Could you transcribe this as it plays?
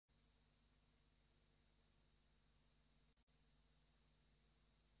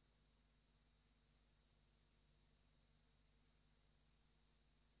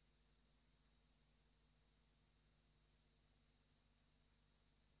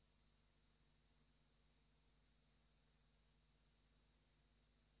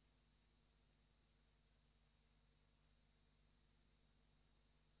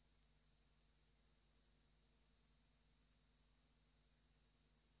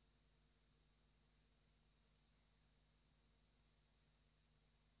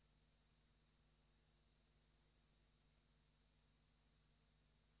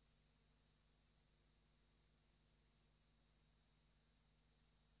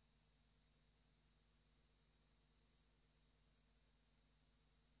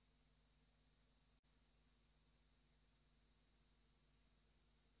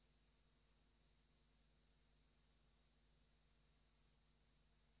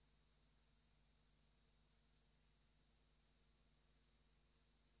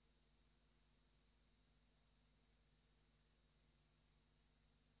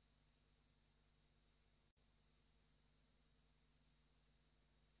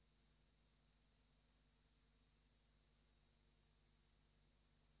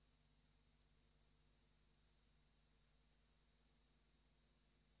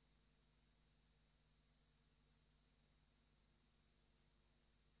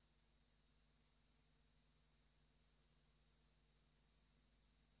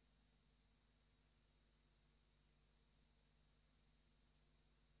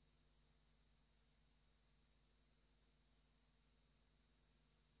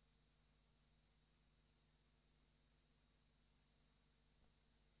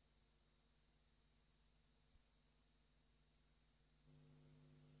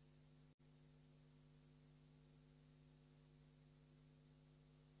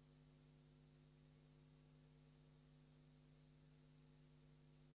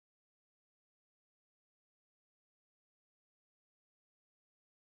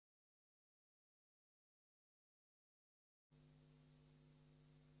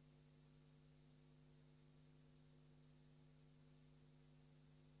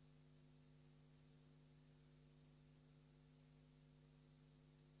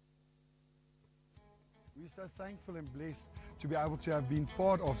We're so thankful and blessed to be able to have been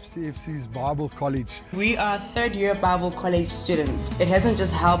part of CFC's Bible College. We are third-year Bible College students. It hasn't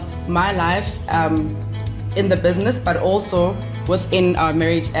just helped my life in the business, but also within our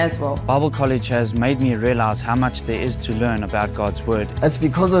marriage as well. Bible College has made me realize how much there is to learn about God's Word. It's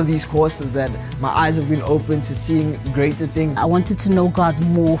because of these courses that my eyes have been open to seeing greater things. I wanted to know God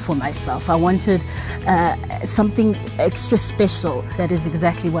more for myself. I wanted something extra special. That is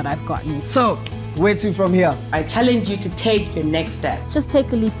exactly what I've gotten. So, where to from here? I challenge you to take your next step. Just take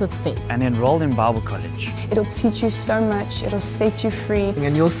a leap of faith. And enroll in Bible College. It'll teach you so much. It'll set you free.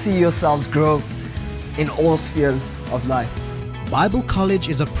 And you'll see yourselves grow in all spheres of life. Bible College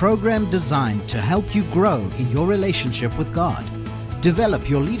is a program designed to help you grow in your relationship with God, develop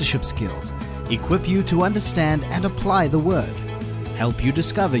your leadership skills, equip you to understand and apply the Word, help you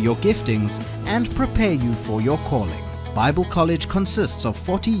discover your giftings, and prepare you for your calling. Bible College consists of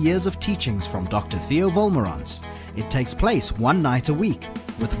 40 years of teachings from Dr. Theo Volmerans. It takes place one night a week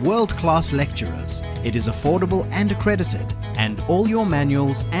with world-class lecturers. It is affordable and accredited, and all your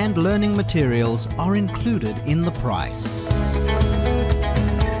manuals and learning materials are included in the price.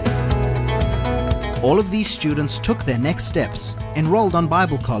 All of these students took their next steps, enrolled on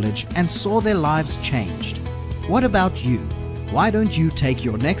Bible College, and saw their lives changed. What about you? Why don't you take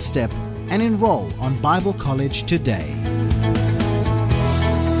your next step and enroll on Bible College today?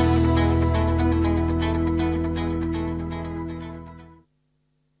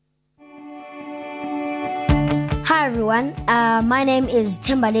 Hi everyone, my name is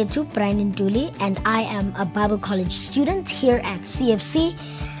Timbaletu Brian Nduli, and I am a Bible College student here at CFC.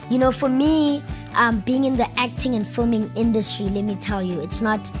 You know, for me, being in the acting and filming industry, let me tell you, it's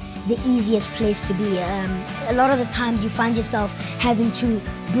not the easiest place to be. A lot of the times you find yourself having to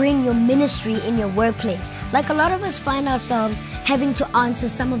bring your ministry in your workplace. Like a lot of us find ourselves having to answer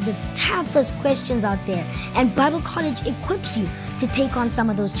some of the toughest questions out there. And Bible College equips you to take on some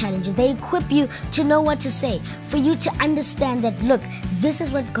of those challenges. They equip you to know what to say, for you to understand that, look, this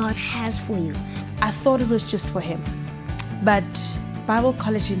is what God has for you. I thought it was just for him, but Bible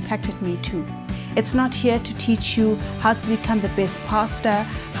College impacted me too. It's not here to teach you how to become the best pastor,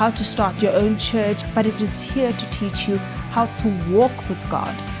 how to start your own church, but it is here to teach you how to walk with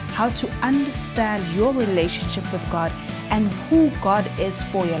God, how to understand your relationship with God and who God is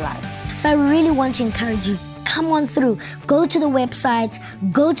for your life. So I really want to encourage you, come on through, go to the website,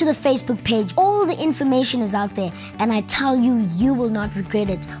 go to the Facebook page, all the information is out there, and I tell you, you will not regret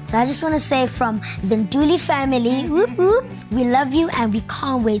it. So I just want to say from the Nduli family, whoop whoop, we love you and we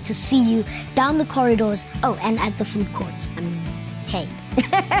can't wait to see you down the corridors, oh, and at the food court. I mean, hey.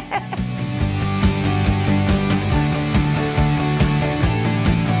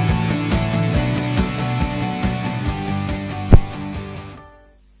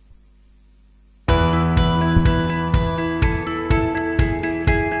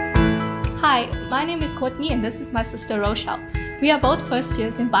 Hi, my name is Courtney and this is my sister Rochelle. We are both first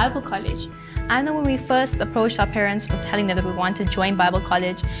years in Bible College. I know when we first approached our parents with telling them that we want to join Bible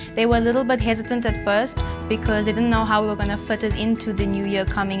College, they were a little bit hesitant at first because they didn't know how we were going to fit it into the new year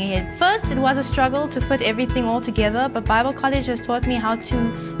coming ahead. First, it was a struggle to fit everything all together, but Bible College has taught me how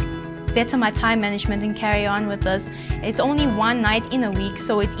to better my time management and carry on with this. It's only one night in a week,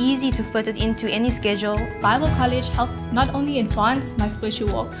 so it's easy to fit it into any schedule. Bible College helped not only advance my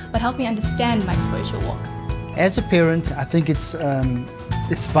spiritual walk, but helped me understand my spiritual walk. As a parent, I think it's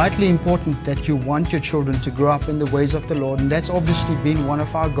vitally important that you want your children to grow up in the ways of the Lord, and that's obviously been one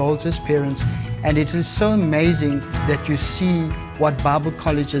of our goals as parents. And it is so amazing that you see what Bible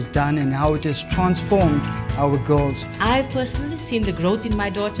College has done and how it has transformed our girls. I've personally seen the growth in my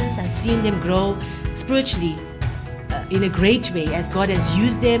daughters. I've seen them grow spiritually in a great way as God has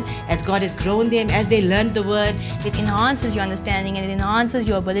used them, as God has grown them, as they learned the Word. It enhances your understanding and it enhances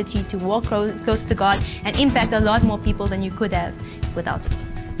your ability to walk close to God and impact a lot more people than you could have without it.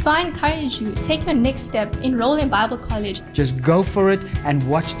 So I encourage you, take your next step, enroll in Bible College. Just go for it and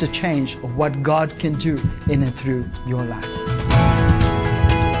watch the change of what God can do in and through your life.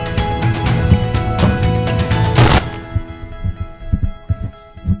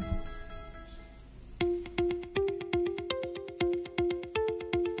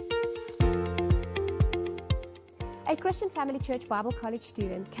 A Christian Family Church Bible College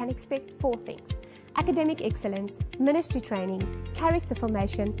student can expect 4 things: academic excellence, ministry training, character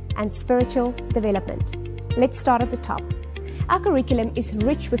formation, and spiritual development. Let's start at the top. Our curriculum is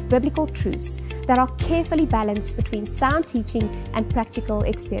rich with biblical truths that are carefully balanced between sound teaching and practical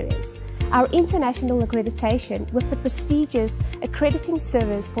experience. Our international accreditation with the prestigious accrediting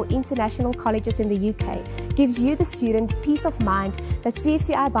service for international colleges in the UK gives you, the student, peace of mind that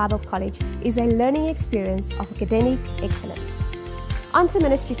CFCI Bible College is a learning experience of academic excellence. On to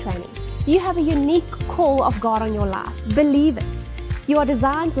ministry training. You have a unique call of God on your life. Believe it. You are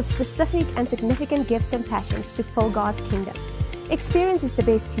designed with specific and significant gifts and passions to fill God's kingdom. Experience is the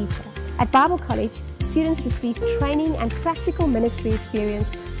best teacher. At Bible College, students receive training and practical ministry experience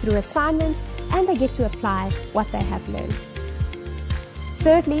through assignments, and they get to apply what they have learned.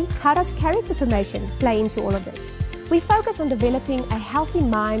 Thirdly, how does character formation play into all of this? We focus on developing a healthy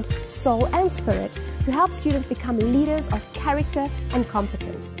mind, soul, and spirit to help students become leaders of character and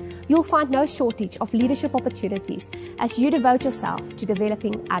competence. You'll find no shortage of leadership opportunities as you devote yourself to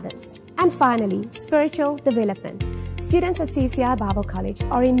developing others. And finally, spiritual development. Students at CFCI Bible College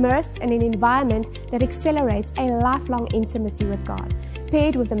are immersed in an environment that accelerates a lifelong intimacy with God,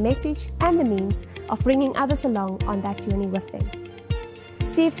 paired with the message and the means of bringing others along on that journey with them.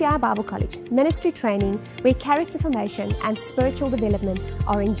 CFCI Bible College, ministry training where character formation and spiritual development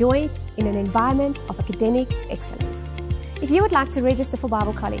are enjoyed in an environment of academic excellence. If you would like to register for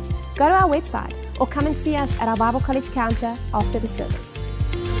Bible College, go to our website or come and see us at our Bible College counter after the service.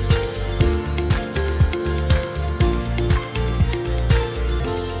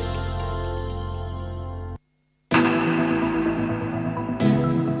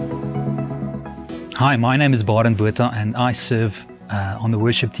 Hi, my name is Baden Botha and I serve on the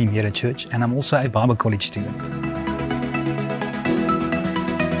worship team here at church, and I'm also a Bible College student.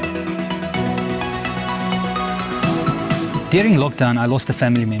 During lockdown, I lost a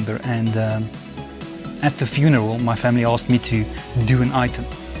family member, and at the funeral, my family asked me to do an item.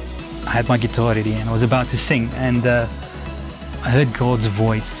 I had my guitar ready and I was about to sing, and I heard God's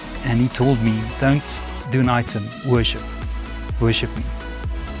voice, and He told me, don't do an item, worship me.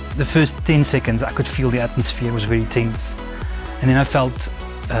 The first 10 seconds, I could feel the atmosphere was very tense. And then I felt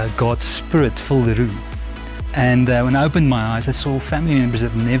God's Spirit fill the room. And when I opened my eyes, I saw family members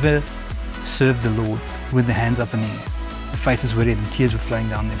that never served the Lord with their hands up in the air. Their faces were red and tears were flowing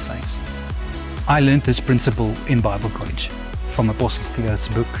down their face. I learned this principle in Bible College from Apostle Theo's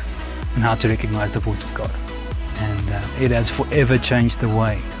book on how to recognize the voice of God. And it has forever changed the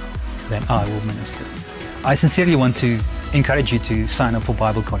way that I will minister. I sincerely want to encourage you to sign up for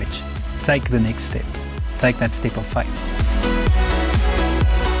Bible College. Take the next step. Take that step of faith.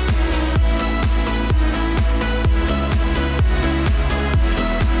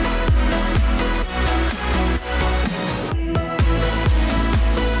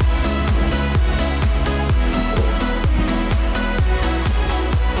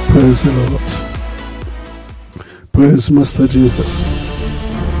 Praise the Lord. Praise Master Jesus.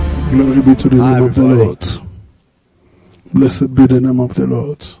 Glory be to the name of the Lord. Blessed be the name of the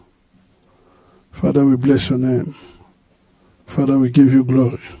Lord. Father, we bless your name. Father, we give you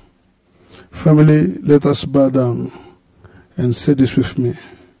glory. Family, let us bow down and say this with me,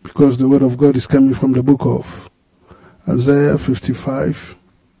 because the word of God is coming from the book of Isaiah 55,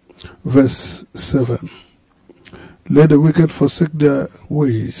 verse 7. Let the wicked forsake their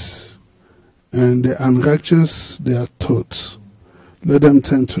ways, and the unrighteous their thoughts. Let them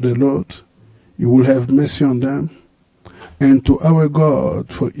turn to the Lord. He will have mercy on them, and to our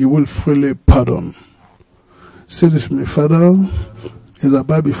God, for He will freely pardon. Say this with me, Father, as I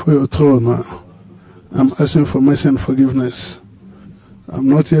bow before your throne now, I'm asking for mercy and forgiveness. I'm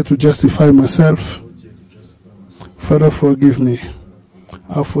not here to justify myself. Father, forgive me.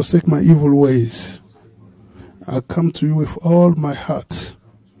 I'll forsake my evil ways. I come to you with all my heart.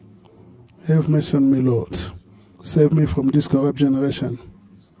 Have mercy on me, Lord. Save me from this corrupt generation.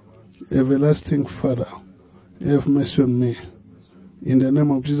 Everlasting Father, have mercy on me. In the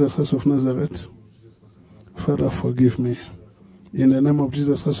name of Jesus Christ of Nazareth, Father, forgive me. In the name of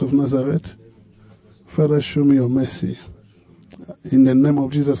Jesus Christ of Nazareth, Father, show me your mercy. In the name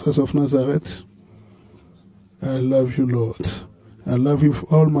of Jesus Christ of Nazareth, I love you, Lord. I love you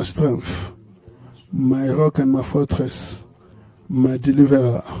with all my strength. My rock and my fortress, my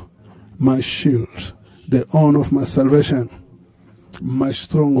deliverer, my shield, the horn of my salvation, my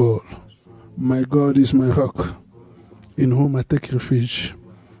stronghold. My God is my rock, in whom I take refuge.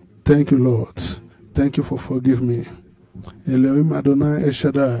 Thank you, Lord. Thank you for forgiving me. Elohim Adonai El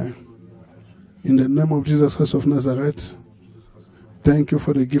Shaddai, in the name of Jesus Christ of Nazareth, thank you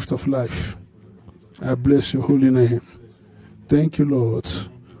for the gift of life. I bless your holy name. Thank you, Lord,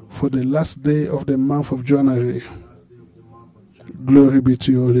 for the last day of the month of January. Glory be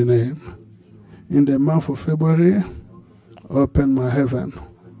to your holy name. In the month of February, Open my heaven.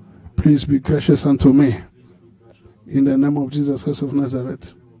 Please be gracious unto me. In the name of Jesus Christ of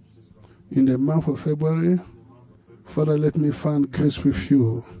Nazareth. In the month of February, Father, let me find grace with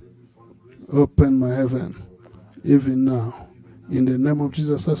you. Open my heaven, even now. In the name of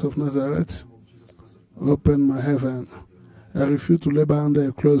Jesus Christ of Nazareth, open my heaven. I refuse to labor under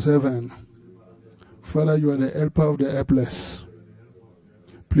a closed heaven. Father, you are the helper of the helpless.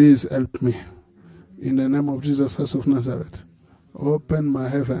 Please help me. In the name of Jesus Christ of Nazareth, open my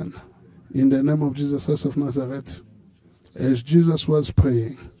heaven. In the name of Jesus Christ of Nazareth, as Jesus was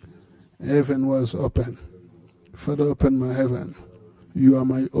praying, heaven was open. Father, open my heaven. You are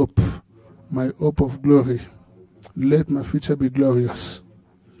my hope of glory. Let my future be glorious.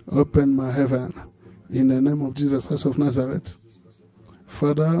 Open my heaven. In the name of Jesus Christ of Nazareth.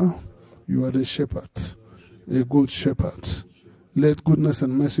 Father, you are the shepherd, a good shepherd. Let goodness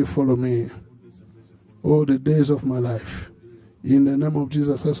and mercy follow me all the days of my life. In the name of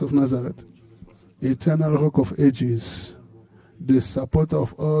Jesus Christ of Nazareth, eternal rock of ages, the supporter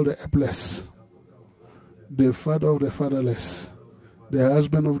of all the helpless, the father of the fatherless, the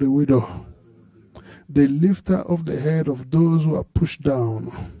husband of the widow, the lifter of the head of those who are pushed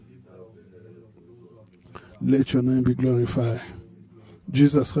down. Let your name be glorified.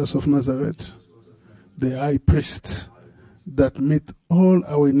 Jesus Christ of Nazareth, the high priest that meet all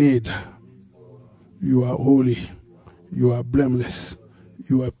our need. You are holy, you are blameless,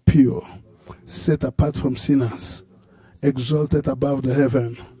 you are pure, set apart from sinners, exalted above the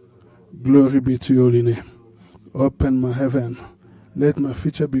heaven. Glory be to your holy name. Open my heaven, let my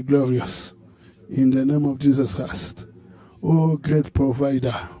future be glorious. In the name of Jesus Christ, O great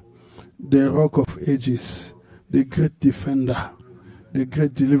provider, the rock of ages, the great defender, the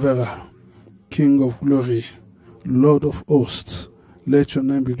great deliverer, King of glory, Lord of hosts, let your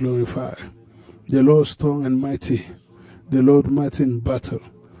name be glorified. The Lord strong and mighty, the Lord mighty in battle,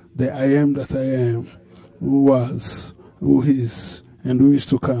 the I am that I am, who was, who is, and who is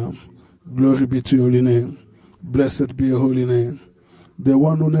to come. Glory be to your holy name. Blessed be your holy name. The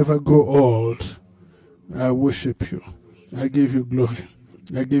one who never grow old. I worship you. I give you glory.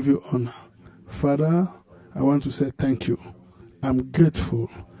 I give you honor. Father, I want to say thank you. I'm grateful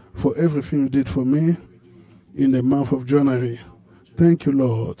for everything you did for me in the month of January. Thank you,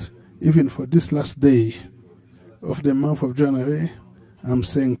 Lord. Even for this last day of the month of January, I'm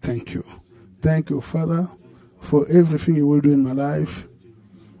saying thank you. Thank you, Father, for everything you will do in my life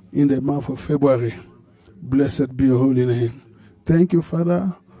in the month of February. Blessed be your holy name. Thank you,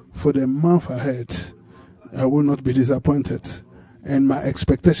 Father, for the month ahead. I will not be disappointed, and my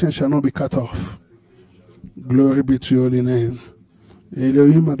expectation shall not be cut off. Glory be to your holy name.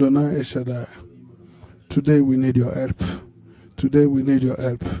 Elohim Adonai Eshadai. Today we need your help. Today we need your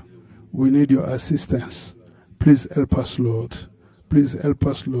help. We need your assistance. Please help us, Lord. Please help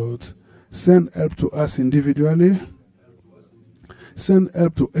us, Lord. Send help to us individually. Send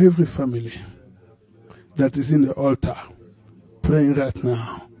help to every family that is in the altar praying right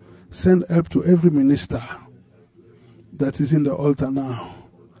now. Send help to every minister that is in the altar now.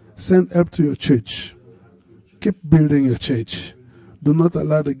 Send help to your church. Keep building your church. Do not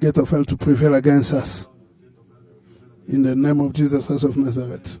allow the gate of hell to prevail against us. In the name of Jesus Christ of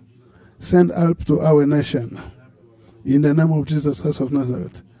Nazareth. Send help to our nation. In the name of Jesus Christ of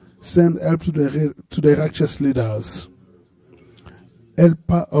Nazareth. Send help to the righteous leaders.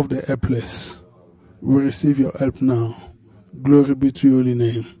 Helper of the helpless. We receive your help now. Glory be to your holy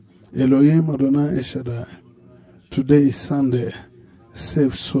name. Elohim Adonai Eshadai. Today is Sunday.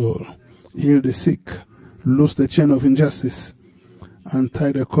 Save soul. Heal the sick. Loose the chain of injustice.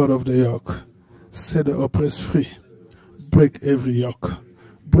 Untie the cord of the yoke. Set the oppressed free. Break every yoke.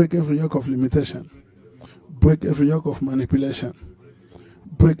 Break every yoke of limitation. Break every yoke of manipulation.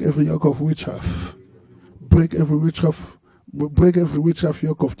 Break every yoke of witchcraft. Break every witchcraft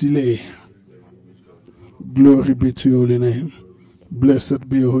yoke of delay. Glory be to your holy name. Blessed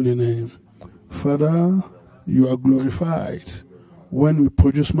be your holy name. Father, you are glorified when we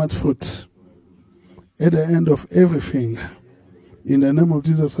produce much fruit. At the end of everything, in the name of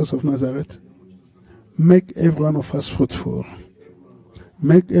Jesus Christ of Nazareth, make every one of us fruitful.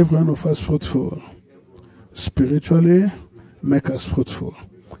 Make every one of us fruitful. Spiritually, make us fruitful.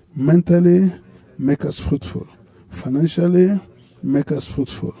 Mentally, make us fruitful. Financially, make us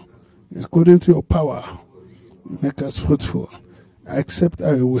fruitful. According to your power, make us fruitful. Accept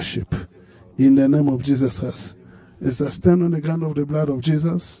our worship in the name of Jesus Christ. As I stand on the ground of the blood of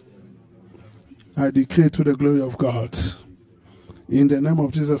Jesus, I decree to the glory of God. In the name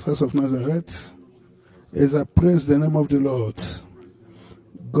of Jesus Christ of Nazareth, as I praise the name of the Lord,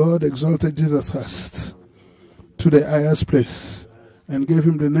 God exalted Jesus Christ to the highest place and gave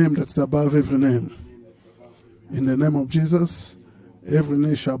him the name that is above every name. In the name of Jesus, every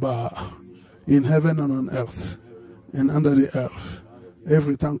knee shall bow in heaven and on earth and under the earth.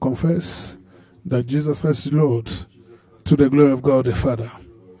 Every tongue confess that Jesus Christ is Lord, to the glory of God the Father.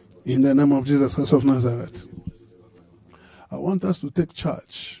 In the name of Jesus Christ of Nazareth. I want us to take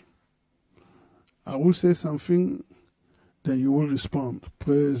charge. I will say something, then you will respond.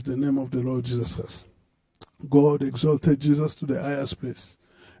 Praise the name of the Lord Jesus Christ. God exalted Jesus to the highest place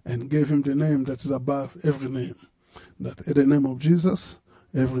and gave him the name that is above every name, that at the name of Jesus,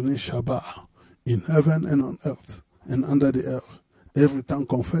 every knee shall bow, in heaven and on earth and under the earth. Every tongue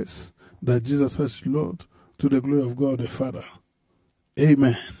confess that Jesus Christ is Lord, to the glory of God the Father.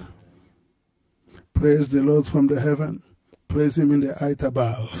 Amen. Praise the Lord from the heaven. Praise him in the height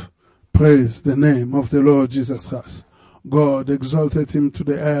above. Praise the name of the Lord Jesus Christ. God exalted him to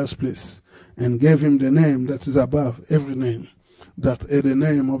the highest place and gave him the name that is above every name, that at the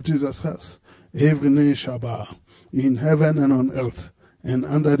name of Jesus Christ every knee shall bow, in heaven and on earth and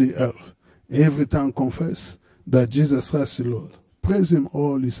under the earth. Every tongue confess that Jesus Christ is Lord. Praise him,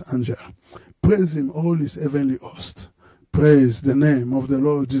 all his angels. Praise him, all his heavenly host. Praise the name of the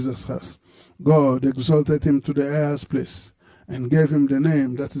Lord Jesus Christ. God exalted him to the highest place and gave him the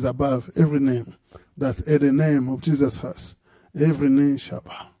name that is above every name, that at the name of Jesus Christ every knee shall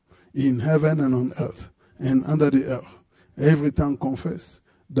bow, in heaven and on earth and under the earth. Every tongue confess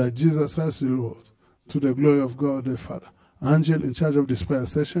that Jesus Christ is Lord, to the glory of God the Father. Angel in charge of this prayer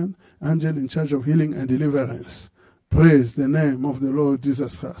session, angel in charge of healing and deliverance. Praise the name of the Lord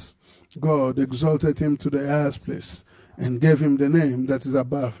Jesus Christ. God exalted him to the highest place and gave him the name that is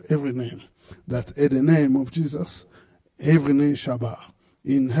above every name, that at the name of Jesus every knee shall bow,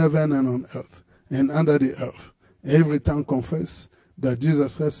 in heaven and on earth and under the earth. Every tongue confess that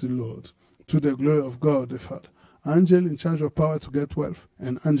Jesus Christ is Lord, to the glory of God the Father. Angel in charge of power to get wealth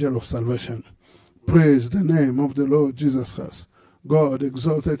and angel of salvation. Praise the name of the Lord Jesus Christ. God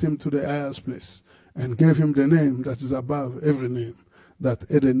exalted him to the highest place and gave him the name that is above every name, that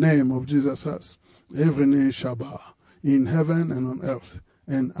at the name of Jesus Christ every knee shall bow, in heaven and on earth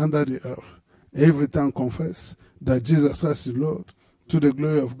and under the earth. Every tongue confess that Jesus Christ is Lord, to the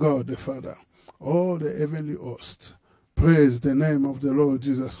glory of God the Father. All the heavenly host, praise the name of the Lord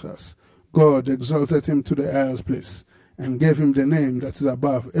Jesus Christ. God exalted him to the highest place and gave him the name that is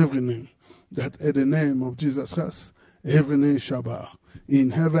above every name, that at the name of Jesus Christ every knee shall bow,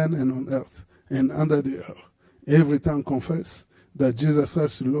 in heaven and on earth and under the earth. Every tongue confess that Jesus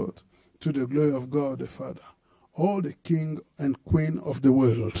Christ is Lord, to the glory of God the Father. All the king and queen of the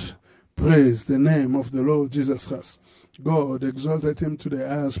world, praise the name of the Lord Jesus Christ. God exalted him to the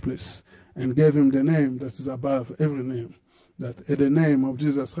highest place and gave him the name that is above every name, that at the name of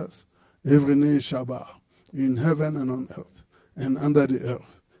Jesus Christ every knee shall bow, in heaven and on earth and under the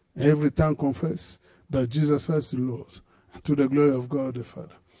earth. Every tongue confess that Jesus Christ is Lord, to the glory of God the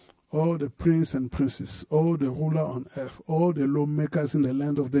Father. All the prince and princess, all the ruler on earth, all the lawmakers in the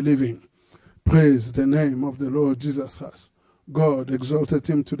land of the living, praise the name of the Lord Jesus Christ. God exalted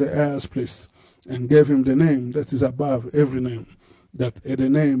him to the highest place and gave him the name that is above every name, that at the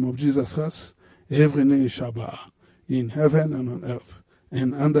name of Jesus Christ every knee shall bow, in heaven and on earth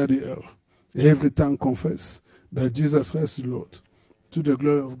and under the earth. Every tongue confess that Jesus Christ is Lord, to the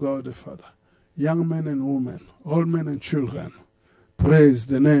glory of God the Father. Young men and women, all men and children, praise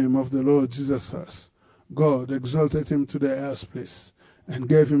the name of the Lord Jesus Christ. God exalted him to the highest place and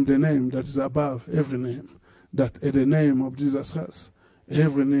gave him the name that is above every name, that at the name of Jesus Christ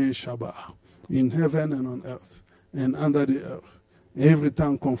every knee shall bow, in heaven and on earth and under the earth. Every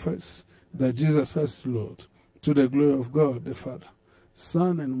tongue confess that Jesus Christ is Lord, to the glory of God the Father.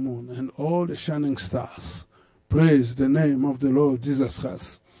 Sun and moon and all the shining stars, praise the name of the Lord Jesus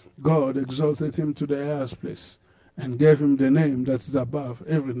Christ. God exalted him to the highest place and gave him the name that is above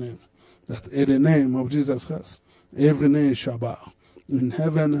every name, that at the name of Jesus Christ every knee shall bow, in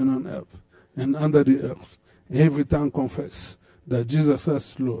heaven and on earth and under the earth. Every tongue confess that Jesus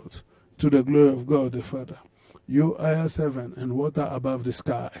Christ is Lord, to the glory of God the Father. You highest heaven and water above the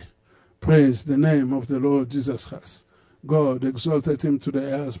sky, praise the name of the Lord Jesus Christ. God exalted him to the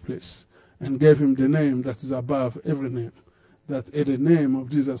highest place and gave him the name that is above every name, that at the name of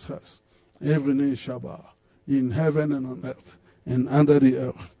Jesus Christ every knee shall bow, in heaven and on earth and under the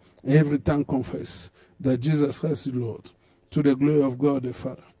earth. Every tongue confess that Jesus Christ is Lord, to the glory of God the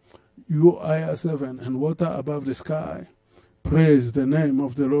Father. You highest heaven and water above the sky, praise the name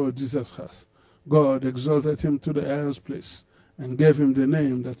of the Lord Jesus Christ. God exalted him to the highest place and gave him the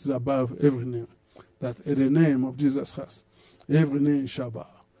name that is above every name, that at the name of Jesus Christ every knee shall bow,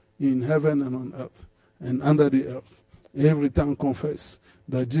 in heaven and on earth and under the earth. Every tongue confess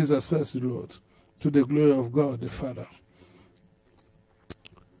that Jesus Christ is Lord, to the glory of God the Father.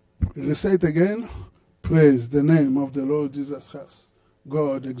 Recite again. Praise the name of the Lord Jesus Christ.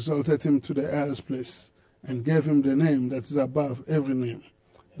 God exalted him to the highest place and gave him the name that is above every name,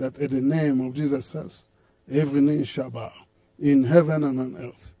 that at the name of Jesus Christ every knee shall bow, in heaven and on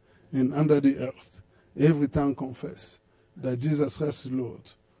earth and under the earth. Every tongue confess that Jesus Christ is Lord,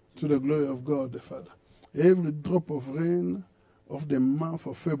 to the glory of God the Father. Every drop of rain of the month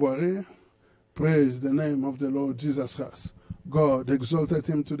of February, praise the name of the Lord Jesus Christ. God exalted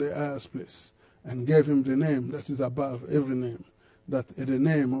him to the highest place and gave him the name that is above every name, that at the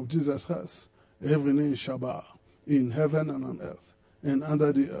name of Jesus Christ every knee shall bow, in heaven and on earth and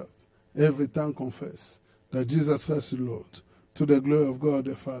under the earth. Every tongue confess that Jesus Christ is Lord, to the glory of God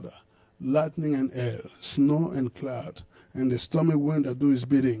the Father. Lightning and hail, snow and cloud, and the stormy wind that do his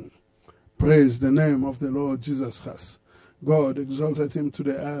bidding, praise the name of the Lord Jesus Christ. God exalted him to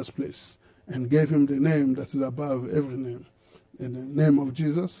the highest place and gave him the name that is above every name. In the name of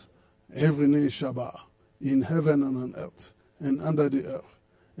Jesus, every knee shall bow, in heaven and on earth and under the earth.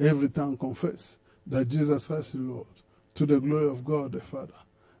 Every tongue confess that Jesus Christ is Lord, to the glory of God the Father.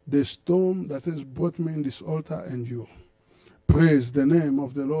 The storm that has brought me in this altar and you, praise the name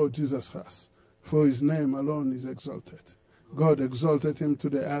of the Lord Jesus Christ, for his name alone is exalted. God exalted him to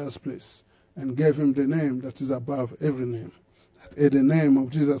the highest place and gave him the name that is above every name. That at the name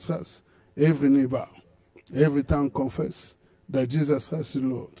of Jesus Christ, every knee bow, every tongue confess that Jesus Christ is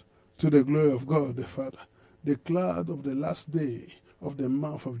Lord, to the glory of God the Father. The cloud of the last day of the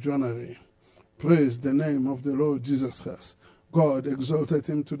month of January, praise the name of the Lord Jesus Christ. God exalted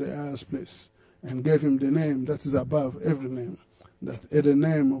him to the highest place and gave him the name that is above every name, that at the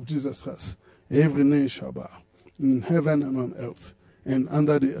name of Jesus Christ every knee shall bow, in heaven and on earth and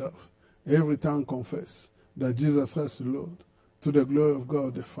under the earth. Every tongue confess that Jesus Christ is Lord, to the glory of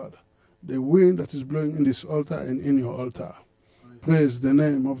God the Father. The wind that is blowing in this altar and in your altar, praise the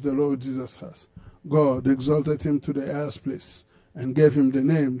name of the Lord Jesus Christ. God exalted him to the highest place and gave him the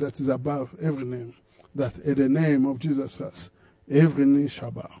name that is above every name, that at the name of Jesus Christ every knee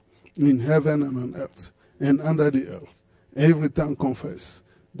shall bow, in heaven and on earth and under the earth. Every tongue confess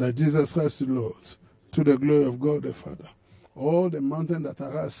that Jesus Christ is Lord, to the glory of God the Father. All the mountains that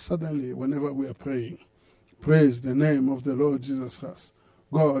arise suddenly whenever we are praying, praise the name of the Lord Jesus Christ.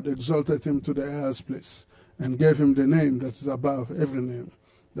 God exalted him to the highest place and gave him the name that is above every name,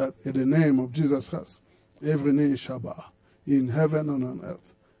 that at the name of Jesus Christ every knee shall bow, in heaven and on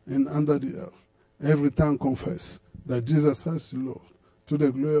earth and under the earth. Every tongue confess that Jesus Christ is Lord, to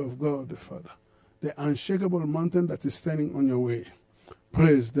the glory of God the Father. The unshakable mountain that is standing on your way,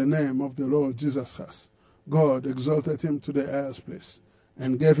 praise the name of the Lord Jesus Christ. God exalted him to the highest place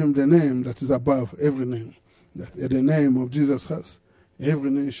and gave him the name that is above every name, that at the name of Jesus Christ every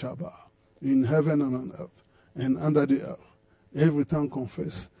knee shall bow, in heaven and on earth and under the earth. Every tongue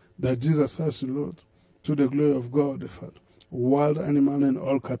confess that Jesus Christ is Lord, to the glory of God the Father. Wild animal and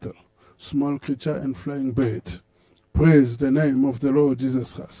all cattle, small creature and flying bird, praise the name of the Lord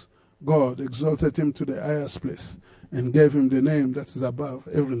Jesus Christ. God exalted him to the highest place and gave him the name that is above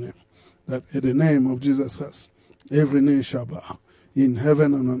every name, that at the name of Jesus Christ every knee shall bow, in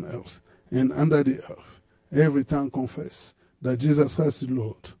heaven and on earth and under the earth. Every tongue confess that Jesus Christ is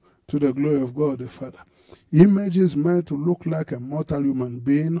Lord, to the glory of God the Father. Images made to look like a mortal human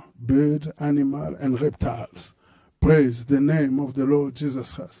being, bird, animal, and reptiles, praise the name of the Lord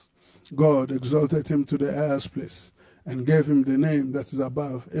Jesus Christ. God exalted him to the highest place and gave him the name that is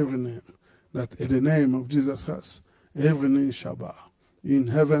above every name, that at the name of Jesus Christ every knee shall bow, in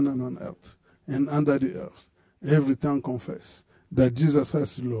heaven and on earth and under the earth. Every tongue confess that Jesus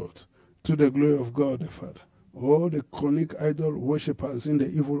Christ is Lord, to the glory of God the Father. All the chronic idol worshippers in the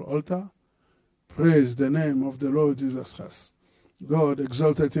evil altar, praise the name of the Lord Jesus Christ. God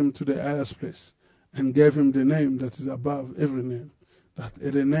exalted him to the highest place and gave him the name that is above every name, that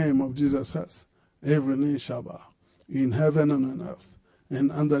at the name of Jesus Christ every knee shall bow, in heaven and on earth and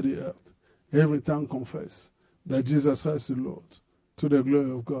under the earth. Every tongue confess that Jesus Christ is Lord, to the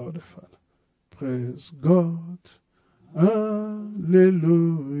glory of God the Father. Praise God. Hallelujah.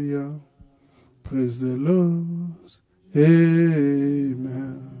 Praise the Lord.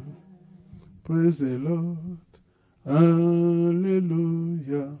 Amen. Praise the Lord. Hallelujah.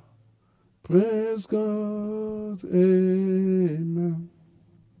 Praise God. Amen.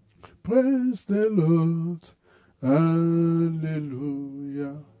 Praise the Lord. Hallelujah.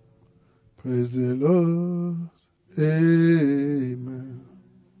 Praise the Lord. Amen.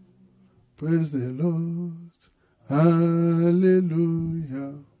 Praise the Lord. Hallelujah.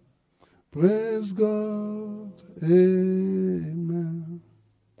 Praise God. Amen.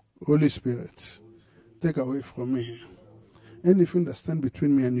 Holy Spirit, take away from me anything that stands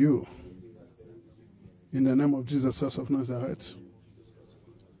between me and you. In the name of Jesus Christ of Nazareth.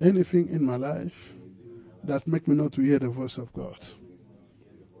 Anything in my life that make me not to hear the voice of God.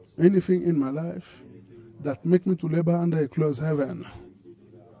 Anything in my life that make me to labor under a closed heaven.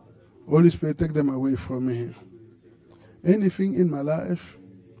 Holy Spirit, take them away from me. Anything in my life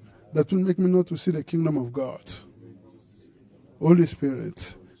that will make me not to see the kingdom of God. Holy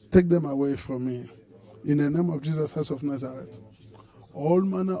Spirit, take them away from me. In the name of Jesus Christ of Nazareth. All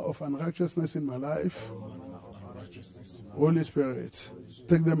manner of unrighteousness in my life. Holy Spirit,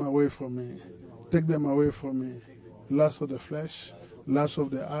 take them away from me. Take them away from me. Lust of the flesh, lust of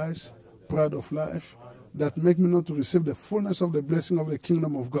the eyes, pride of life, that make me not to receive the fullness of the blessing of the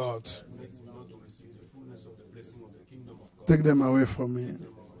kingdom of God. Take them away from me.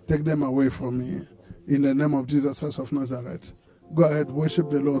 Take them away from me. In the name of Jesus Christ of Nazareth. Go ahead, worship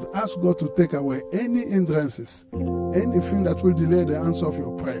the Lord. Ask God to take away any hindrances, anything that will delay the answer of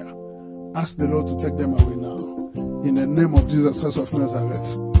your prayer. Ask the Lord to take them away now. In the name of Jesus Christ of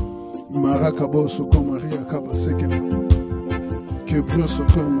Nazareth. Marakabo Soko Maria Kaba Sekema. Kebro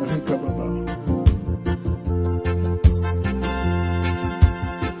Soko Maria Kababa.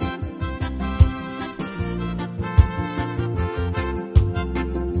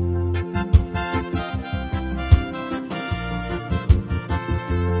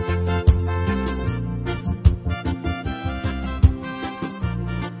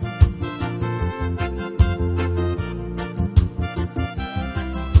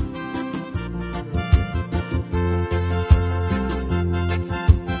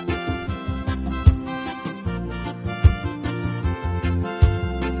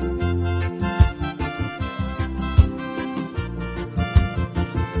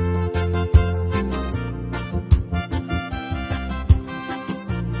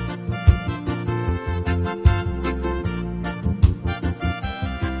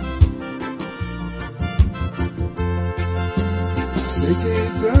 Take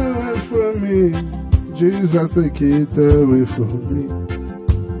it away from me. Jesus, take it away from me.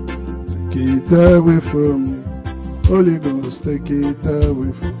 Take it away from me. Holy Ghost, take it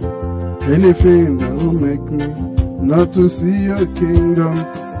away from me. Anything that will make me not to see your kingdom,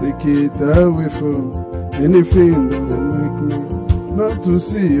 take it away from me. Anything that will make me not to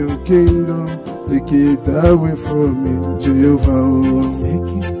see your kingdom, take it away from me. Jehovah,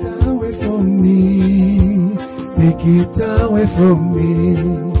 take it away from me. Take it away from me.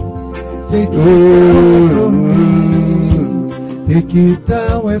 Take it away from me. Take it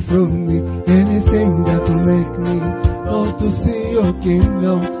away from me. Anything that will make me not to see your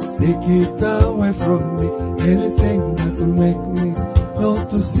kingdom. Take it away from me. Anything that will make me not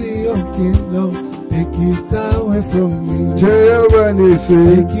to see your kingdom. Take it away from me. Jehovah Nissi,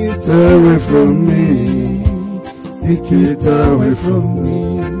 take it away from me. Take it away from me.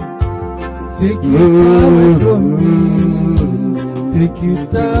 Take it away from me. Take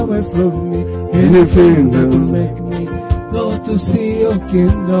it away from me. Anything that will make me not to see your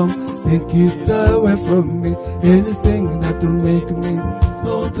kingdom. Take it away from me. Anything that will make me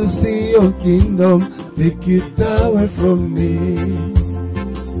not to see your kingdom. Take it away from me.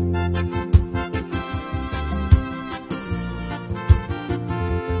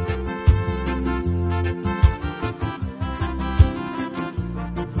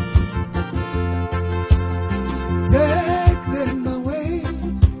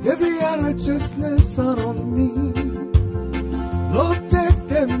 Righteousness out on me. Lord, take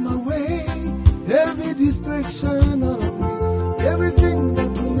them away. Every distraction out of me. Everything that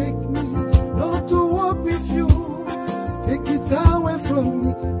will make me not to walk with you. Take it away from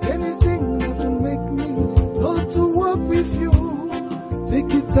me. Anything that will make me not to walk with you.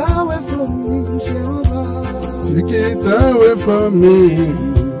 Take it away from me, Jehovah. Take it away from me.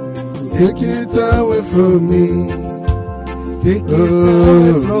 Take it away from me. Take it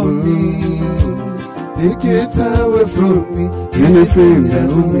away from me. Take it away from me. Anything that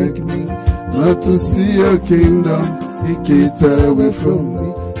will make me not to see your kingdom. Take it away from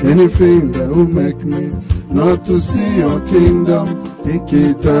me. Anything that will make me not to see your kingdom. Take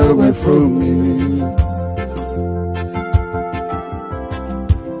it away from me.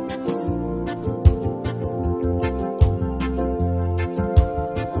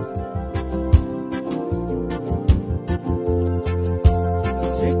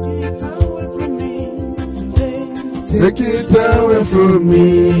 Take it away from me.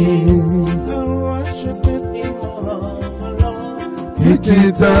 Take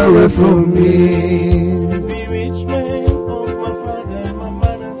it away from me.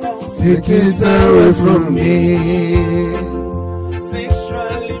 take it away from me.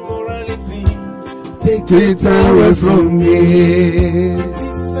 Sexual immorality, Take it away from me.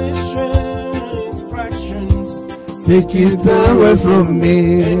 sexual infractions, Take it away from me.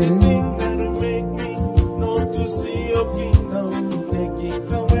 anything that'll make me not to see your kingdom, take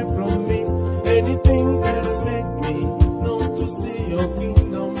it away from me. Anything that'll make me not to see your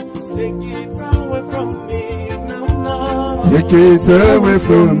kingdom, take it away from me. Now. Take it away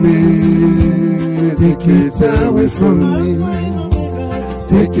from me. Take it away from me.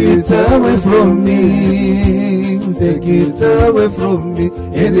 Take it away from me. Take it away from me.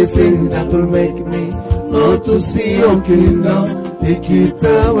 Anything that will make me not to see your kingdom, take it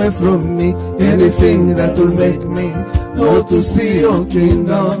away from me. Anything that will make me not to see your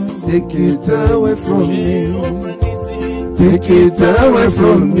kingdom, take it away from me. Take it away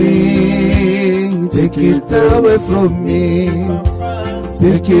from me. Take it away from me.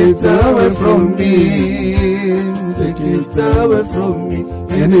 Take it away from me. Take it away from me.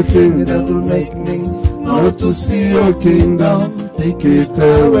 Anything that will make me not to see your kingdom, take it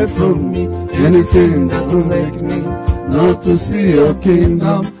away from me. Anything that will make me not to see your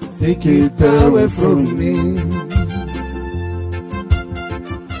kingdom, take it away from me.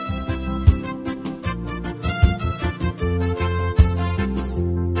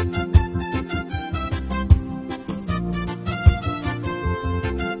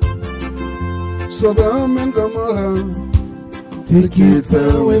 Sodom and Gomorrah, take it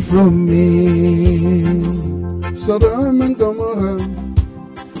away from me. Sodom and Gomorrah,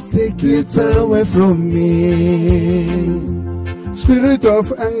 take it away from me. Spirit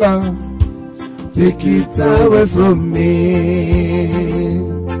of anger, take it away from me.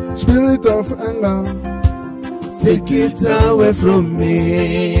 Spirit of anger, take it away from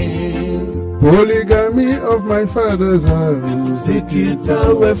me. Polygamy of my father's house, take it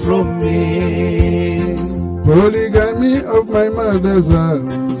away from me. Polygamy of my mother's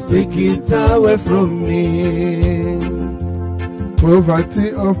house, take it away from me.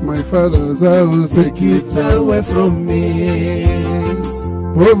 Poverty of my father's house, take it away from me.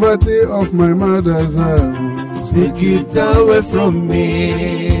 Poverty of my mother's house, take it away from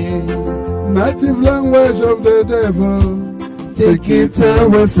me. Native language of the devil, take it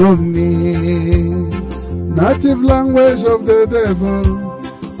away from me. Native language of the devil,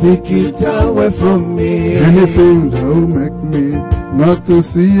 take it away from me. Anything that will make me not to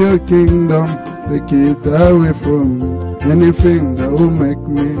see your kingdom, take it away from me. Anything that will make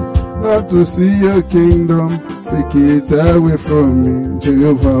me not to see your kingdom, take it away from me.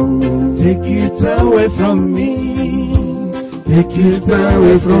 Jehovah, take it away from me. Take it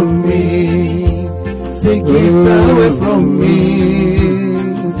away from me. Take it away from me.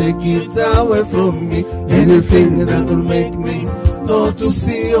 Take it away from me. Anything that will make me not to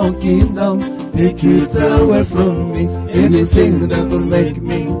see your kingdom, take it away from me. Anything that will make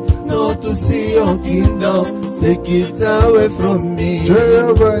me not to see your kingdom, take it away from me.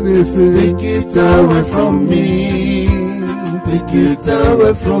 Take it away from me. Take it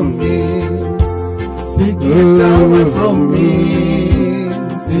away from me. Take it away from me.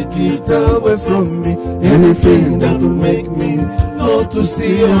 Take it away from me. Anything that will make me not to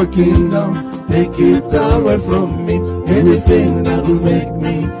see your kingdom, take it away from me. Anything that will make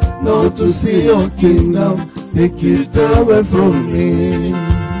me not to see your kingdom, take it away from me.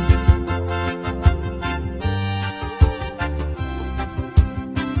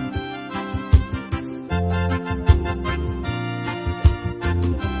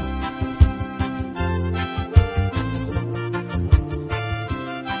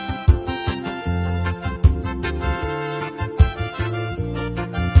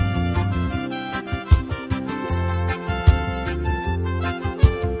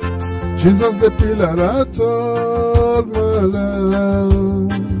 Jesus the pillar that all my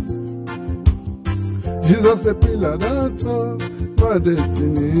life, Jesus the pillar that all my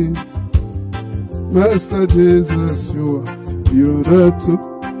destiny. Master Jesus, you are the truth,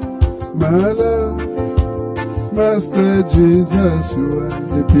 my life. Master Jesus, you are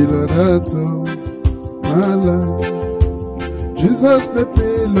the pillar that all my life. Jesus the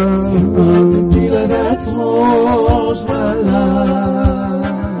pillar, you are the pillar that holds my life.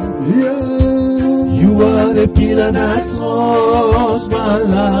 You are the pillar that holds my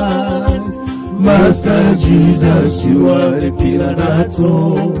life. Master Jesus, you are the pillar that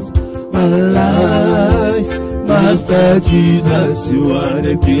holds my life. Master Jesus, you are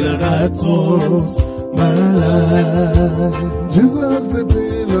the pillar that holds my life. Jesus the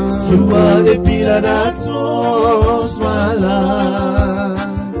pillar, you are the pillar that holds my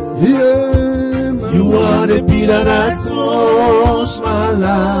life. Yeah, you are the pillar that holds holds my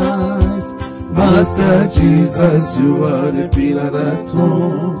life. Master Jesus, you are the pillar that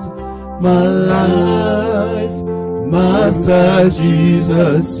holds my life. Master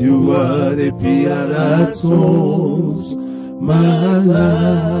Jesus, you are the pillar that holds my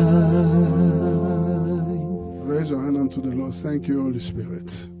life. Raise your hand unto the Lord. Thank you, Holy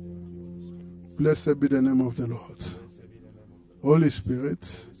Spirit. Blessed be the name of the Lord. Holy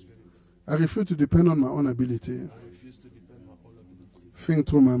Spirit, I refuse to depend on my own ability. Think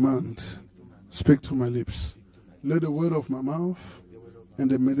through my mind. Speak through my lips. Let the word of my mouth and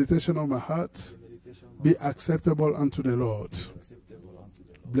the meditation of my heart be acceptable unto the Lord.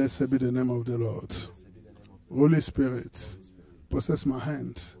 Blessed be the name of the Lord. Holy Spirit, possess my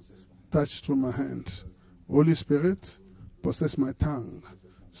hand. Touch through my hand. Holy Spirit, possess my tongue.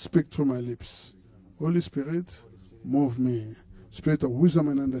 Speak through my lips. Holy Spirit, move me. Spirit of wisdom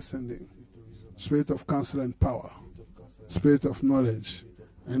and understanding. Spirit of counsel and power. Spirit of knowledge.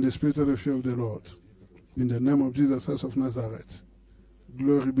 And the spirit of the fear of the Lord. In the name of Jesus Christ of Nazareth.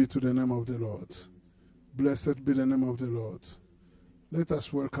 Glory be to the name of the Lord. Blessed be the name of the Lord. Let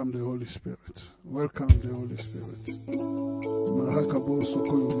us welcome the Holy Spirit. Welcome the Holy Spirit. Marakabo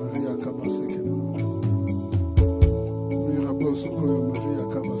sokoyo Maria kabaseke Mirabo sokoyo Maria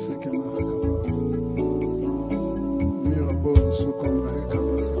kabaseke marakaba. Mirabo sokoyo Maria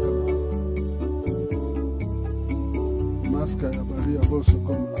kabaseke. Maska ya Maria bo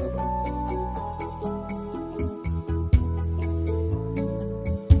sokoyo Maria.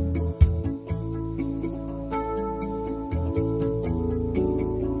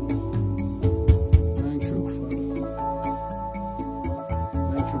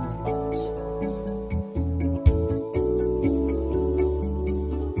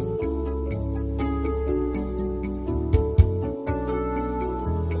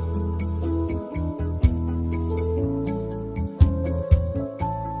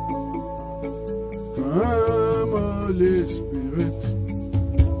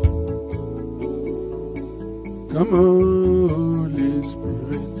 Come, Holy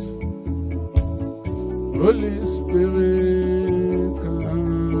Spirit. Holy Spirit,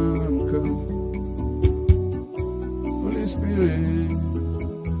 come, come. Holy Spirit,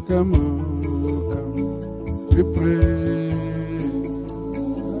 come on, come. We pray.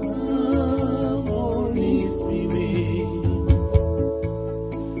 Come, Holy Spirit.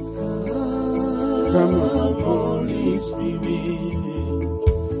 Come on, Holy Spirit.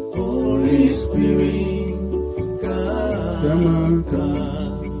 Holy Spirit. Come on, come.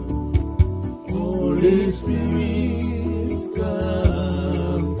 Holy Spirit,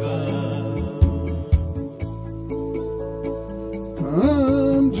 come, come.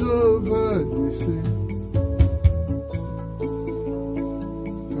 Come, Jehovah Nissi.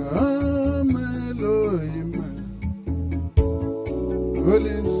 Come, Elohim.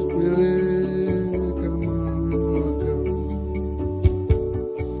 Holy Spirit, come on, come.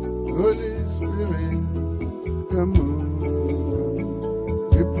 Holy Spirit, come on.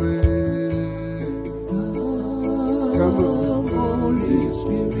 Holy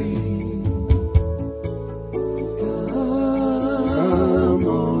Spirit, come,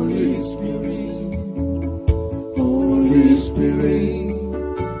 Holy Spirit, Holy Spirit,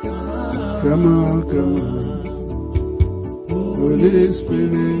 come on, come on. Holy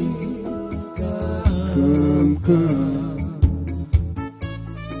Spirit, come, come.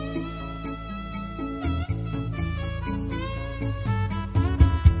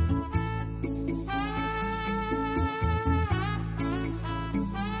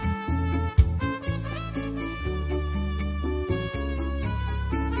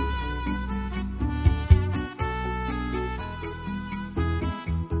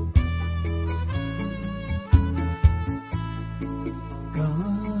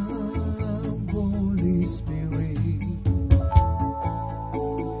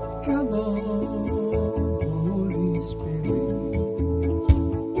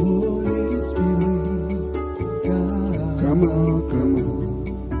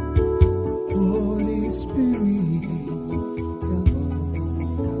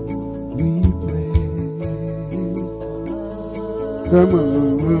 Come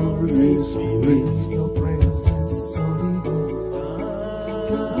on, Holy Spirit. your presence, Holy Ghost.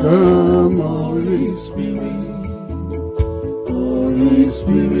 Come, Holy Spirit. Holy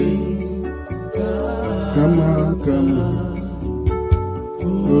Spirit, Come on, come on.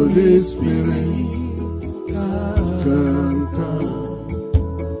 Holy Spirit, Come, come.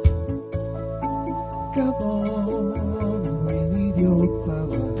 come on, we need your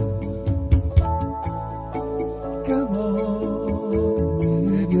power. Come on, we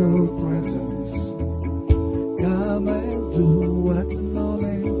need your presence. Come and do what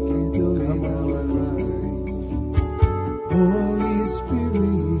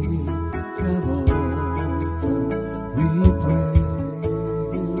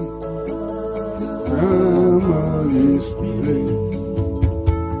Holy Spirit.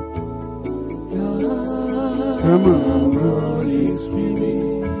 Come on, Holy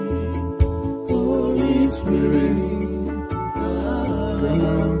Spirit. Holy Spirit. Come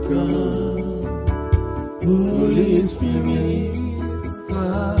on, come. Holy Spirit.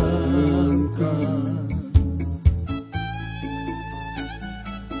 Come, come.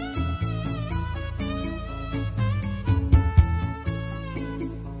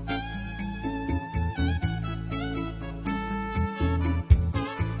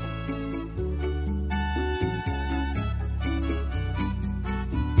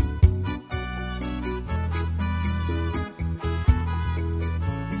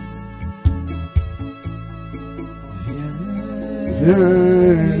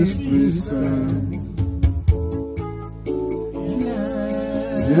 Yes, Esprit Saint.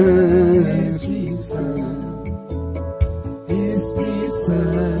 Yes, Esprit Saint. Esprit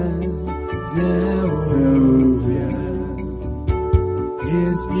Saint, viens, oh, viens.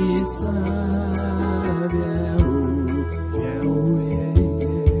 Esprit Saint, viens, oh, yeah.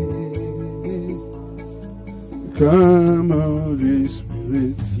 Come, Holy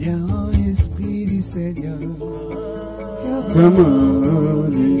Spirit. Viens, Esprit du Seigneur. Come on,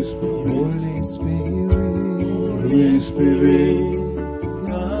 Holy Spirit. Holy Spirit. Holy Spirit.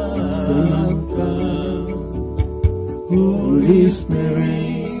 Come, come. Holy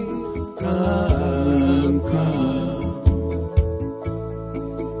Spirit. Come, come.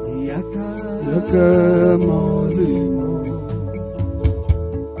 Yaka molimo.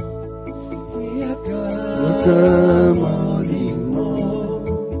 Yaka molimo.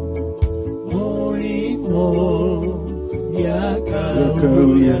 Molimo. Yakao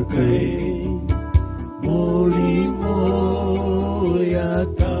yakai, molimo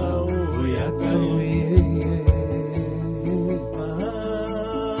yakao yakao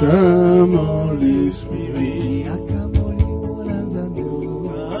Come Holy Spirit,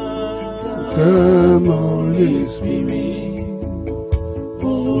 come Holy Spirit,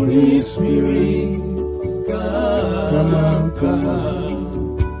 Holy Spirit, come on, come on,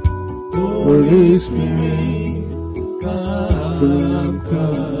 Holy Spirit, come,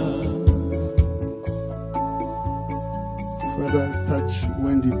 come. Father, touch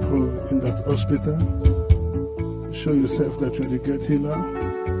Wendy Pro in that hospital. Show yourself that you're the great healer.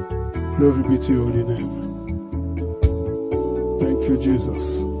 Glory be to your holy name. Thank you, Jesus.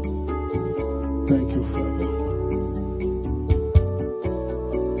 Thank you, Father.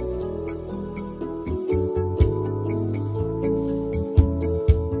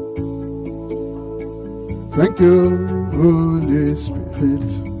 Thank you, Holy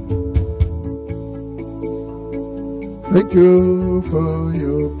Spirit. Thank you for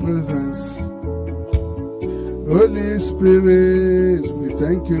your presence. Holy Spirit, we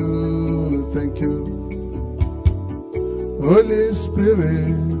thank you, thank you. Holy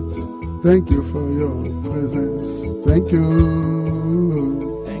Spirit, thank you for your presence. Thank you.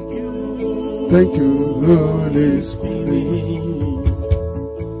 Thank you. Thank you, Holy Spirit.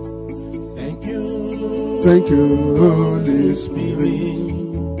 Thank you. Thank you, Holy Spirit.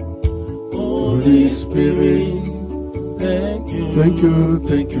 Holy Spirit, thank you. Thank you,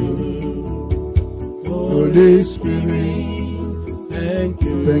 thank you. Holy Spirit, thank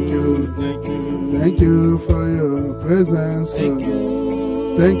you, thank you, thank you, thank you for your presence. Thank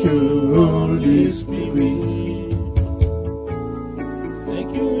you, Holy Spirit.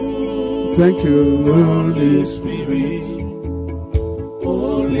 Thank you, Holy Spirit.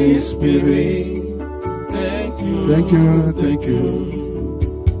 Holy Spirit, thank you, thank you.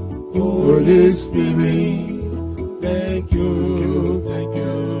 Holy Spirit, thank you, thank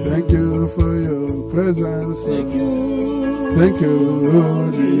you, thank you for your presence. Thank you,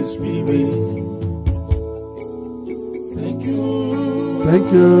 Holy Spirit. Thank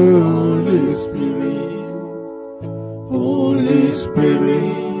you, Holy Spirit. Holy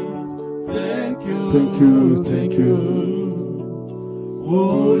Spirit, thank you, thank you.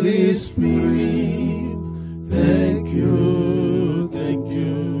 Holy Spirit, thank you, thank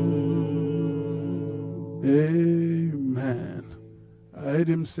you. Amen. I heard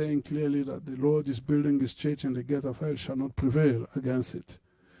him saying clearly that the Lord is building his church and the gate of hell shall not prevail against it.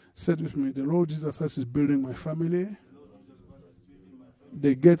 Said with me, the Lord Jesus Christ is building my family.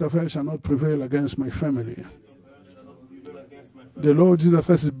 The gate of hell shall not prevail against my family. The Lord Jesus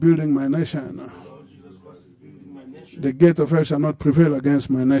Christ is building my nation. The gate of hell shall not prevail against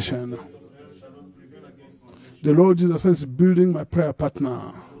my nation. The Lord Jesus Christ is building my prayer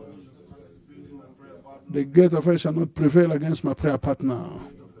partner. The gate of hell shall not prevail against my prayer partner.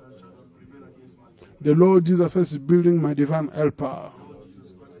 The Lord Jesus Christ is building my divine helper.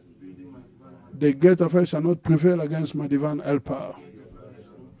 The gate of hell shall not prevail against my divine helper.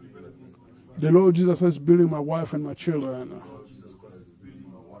 The Lord Jesus is building my wife and my children.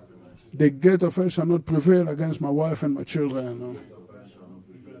 The gate of hell shall not prevail against my wife and my children.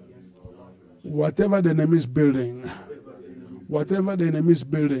 Whatever the enemy is building,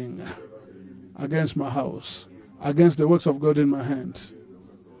 against my house, against the works of God in my hands,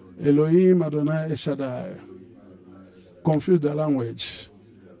 Elohim Adonai Shaddai, confuse their language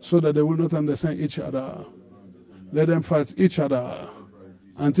so that they will not understand each other. Let them fight each other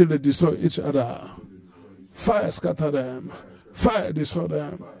until they destroy each other. Fire scatter them. Fire destroy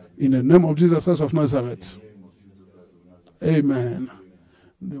them. In the name of Jesus Christ of Nazareth. Amen.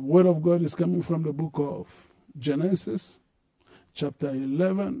 The word of God is coming from the book of Genesis, chapter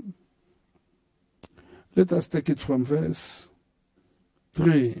 11. Let us take it from verse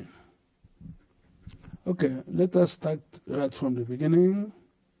 3. Okay, let us start right from the beginning.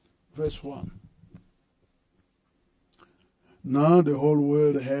 Verse 1. Now the whole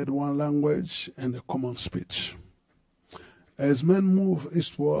world had one language and a common speech. As men moved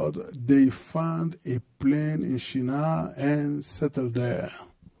eastward, they found a plain in Shinar and settled there.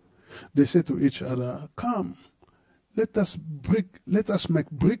 They said to each other, "Come, let us make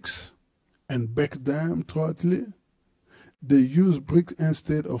bricks and bake them thoroughly." They used bricks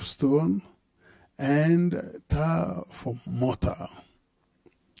instead of stone and tar for mortar.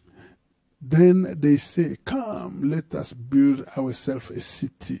 Then they say, "Come, let us build ourselves a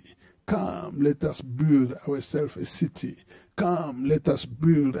city. Come, let us build ourselves a city. Come, let us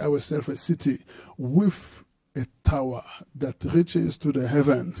build ourselves a city with a tower that reaches to the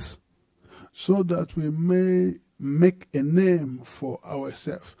heavens, so that we may make a name for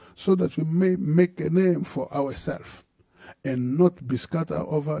ourselves, and not be scattered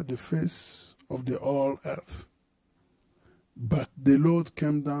over the face of the whole earth." But the Lord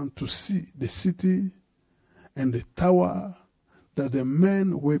came down to see the city and the tower that the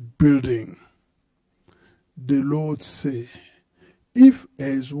men were building. The Lord said, "If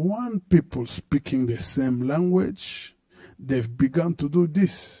as one people speaking the same language, they've begun to do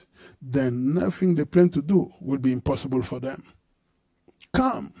this, then nothing they plan to do will be impossible for them.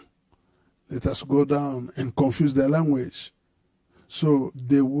 Come, let us go down and confuse their language, so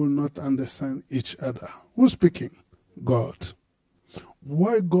they will not understand each other." Who's speaking? God.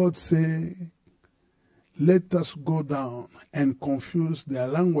 Why God say, "Let us go down and confuse their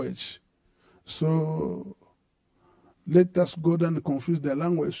language"? So let us go down and confuse their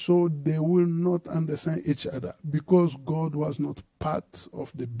language so they will not understand each other, because God was not part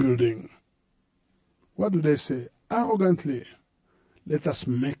of the building. What do they say? Arrogantly, "Let us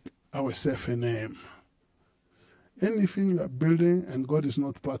make ourselves a name." Anything you are building and God is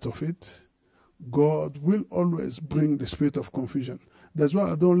not part of it, God will always bring the spirit of confusion. That's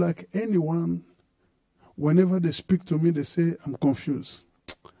why I don't like anyone, whenever they speak to me, they say, "I'm confused."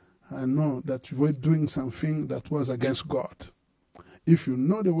 I know that you were doing something that was against God. If you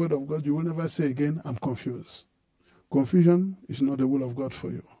know the word of God, you will never say again, "I'm confused." Confusion is not the will of God for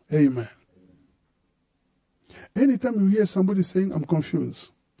you. Amen. Anytime you hear somebody saying, "I'm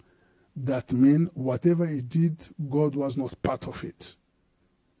confused," that means whatever he did, God was not part of it.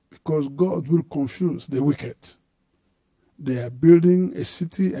 Because God will confuse the wicked. They are building a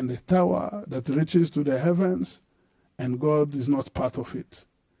city and a tower that reaches to the heavens, and God is not part of it.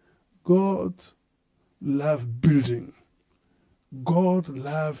 God loves building. God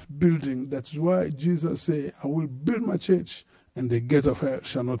loves building. That's why Jesus said, "I will build my church, and the gate of hell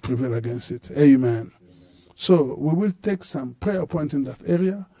shall not prevail against it." Amen. So we will take some prayer point in that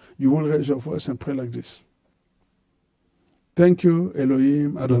area. You will raise your voice and pray like this. Thank you,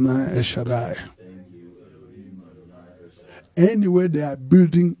 Elohim Adonai El Shaddai. Anywhere they are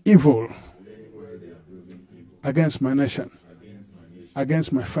building evil against my nation,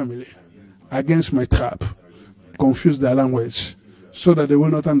 against my family, against my tribe, confuse their language so that they will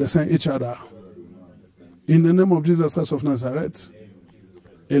not understand each other. In the name of Jesus Christ of Nazareth,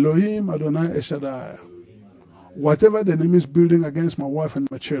 Elohim Adonai El Shaddai, whatever the enemy is building against my wife and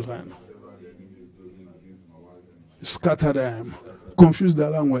my children, scatter them, confuse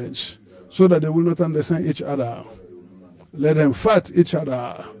their language so that they will not understand each other. Let them fight each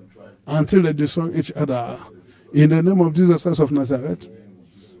other until they destroy each other. In the name of Jesus Christ of Nazareth,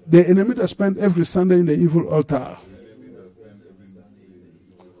 the enemy that spent every Sunday in the evil altar,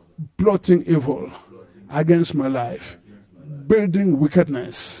 plotting evil against my life, building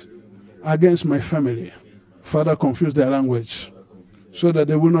wickedness against my family, Father, confuse their language so that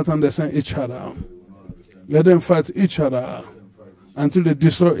they will not understand each other. Let them fight each other until they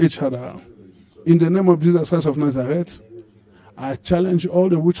destroy each other. In the name of Jesus Christ of Nazareth, I challenge all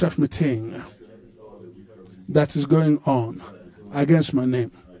the witchcraft meeting that is going on against my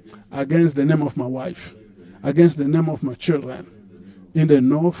name, against the name of my wife, against the name of my children, in the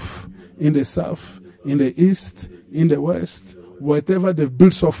north, in the south, in the east, in the west, whatever they've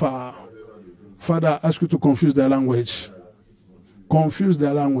built so far, Father, I ask you to confuse their language. Confuse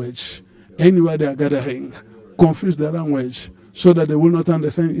their language. Anywhere they are gathering, confuse their language so that they will not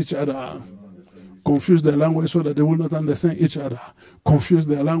understand each other. Confuse their language so that they will not understand each other. Confuse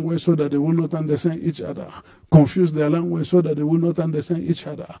their language so that they will not understand each other. Confuse their language so that they will not understand each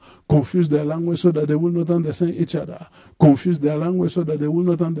other. Confuse their language so that they will not understand each other. Confuse their language so that they will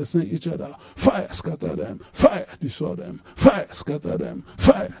not understand each other. Fire scatter them. Fire destroy them. Fire scatter them.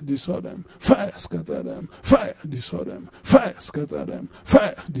 Fire destroy them. Fire scatter them. Fire destroy them. Fire scatter them.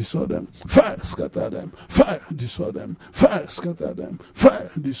 Fire destroy them. Fire scatter them. Fire destroy them. Fire scatter them.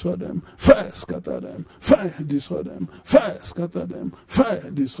 Fire destroy them. Fire scatter them. Fire destroy them. Fire scatter them. Fire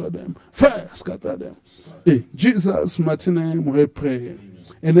destroy them. Fire scatter them. In Jesus' mighty name we pray.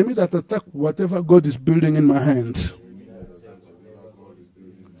 Enemy that attack whatever God is building in my hands,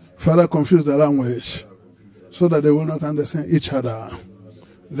 Father, confuse the language so that they will not understand each other.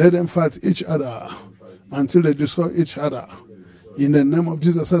 Let them fight each other until they destroy each other. In the name of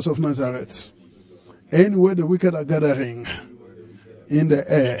Jesus Christ of Nazareth. Anywhere the wicked are gathering, in the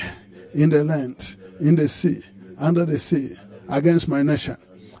air, in the land, in the sea, under the sea, against my nation,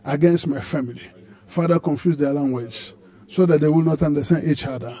 against my family, Father, confuse their language so that they will not understand each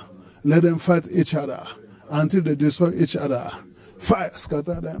other. Let them fight each other until they destroy each other. Fire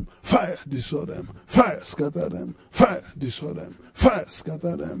scatter them, fire destroy them, fire scatter them, fire destroy them, fire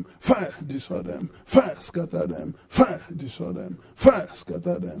scatter them, fire destroy them, fire scatter them, fire destroy them, fire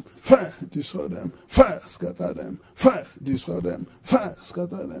scatter them, fire destroy them, fire scatter them, fire destroy them, fire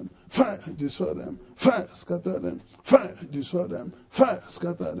scatter them, fire destroy them, fire scatter them, fire destroy them, fire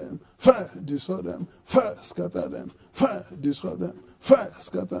scatter them, fire destroy them, fire scatter them, fire destroy them, fire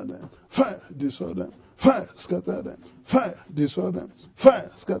scatter them, fire destroy them, fire scatter them, fire destroy them, fire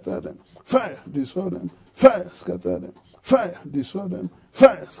scatter them, fire destroy them, fire scatter them, fire destroy them,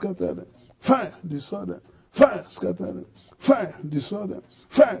 fire scatter them, fire destroy them, fire scatter them, fire destroy them,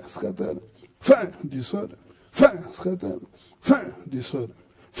 fire scatter them, fire destroy them, fire scatter them, fire destroy them,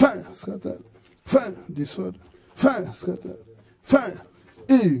 fire scatter them, fire destroy them, fire scatter them, fire.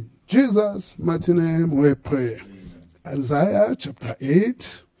 In Jesus' mighty name we pray. Isaiah chapter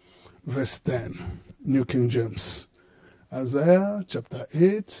 8, verse 10. New King James. Isaiah chapter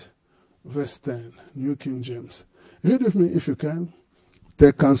 8, verse 10. New King James. Read with me if you can.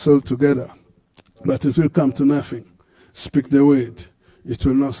 Take counsel together, but it will come to nothing. Speak the word, it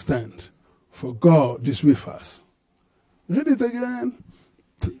will not stand. For God is with us. Read it again.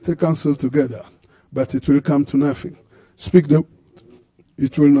 Take counsel together, but it will come to nothing. Speak the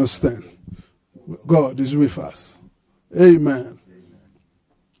it will not stand. God is with us. Amen.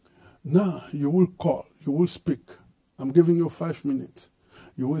 Now you will call, you will speak. I'm giving you 5 minutes.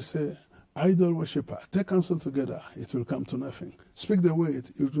 You will say, idol worshiper, take counsel together, it will come to nothing. Speak the word,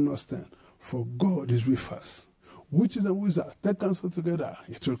 it will not stand. For God is with us. Witches and wizards, take counsel together,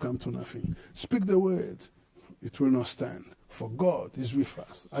 it will come to nothing. Speak the word, it will not stand. For God is with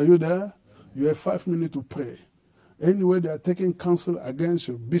us. Are you there? You have 5 minutes to pray. Anyway, they are taking counsel against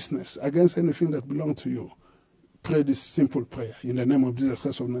your business, against anything that belongs to you. Pray this simple prayer in the name of Jesus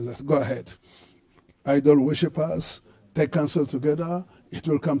Christ of Nazareth. Go ahead. Idol worshippers, take counsel together, it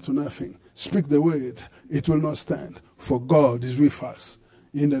will come to nothing. Speak the word, it will not stand. For God is with us.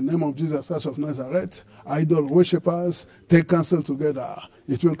 In the name of Jesus Christ of Nazareth, idol worshippers, take counsel together,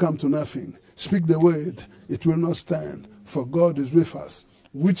 it will come to nothing. Speak the word, it will not stand. For God is with us.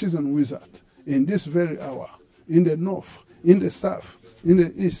 Witches and wizards, in this very hour, in the north, in the south, in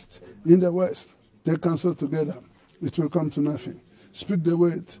the east, in the west, take counsel together, it will come to nothing. Speak the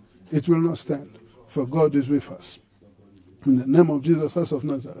word, it will not stand. For God is with us. In the name of Jesus Christ of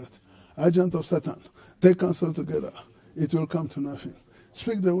Nazareth, agent of Satan, take counsel together, it will come to nothing.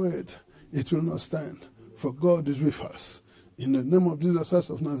 Speak the word, it will not stand. For God is with us. In the name of Jesus Christ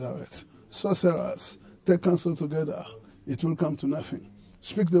of Nazareth, sorcerers, take counsel together, it will come to nothing.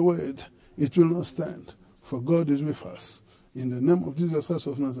 Speak the word, it will not stand. For God is with us. In the name of Jesus Christ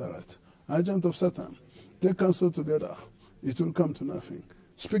of Nazareth, agent of Satan, take counsel together, it will come to nothing.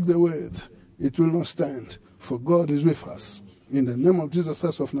 Speak the word, it will not stand. For God is with us. In the name of Jesus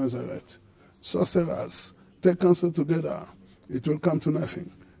Christ of Nazareth, sorcerers, take counsel together, it will come to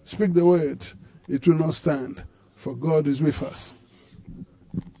nothing. Speak the word, it will not stand. For God is with us.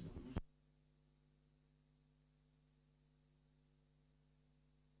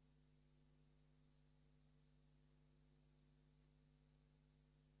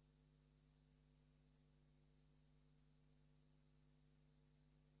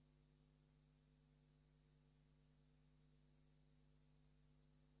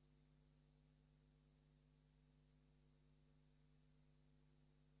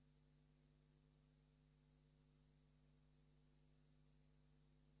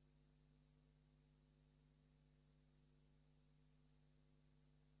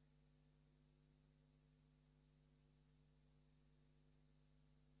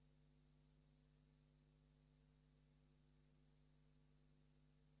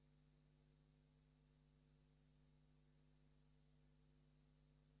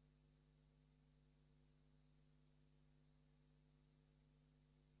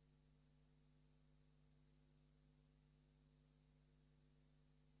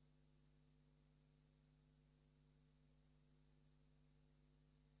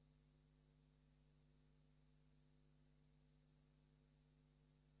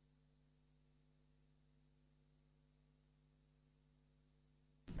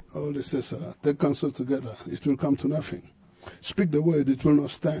 All the says, take counsel together, it will come to nothing. Speak the word, it will not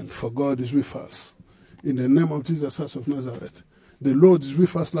stand, for God is with us. In the name of Jesus Christ of Nazareth, the Lord is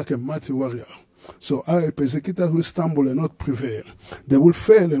with us like a mighty warrior. So I, persecutors will stumble and not prevail. They will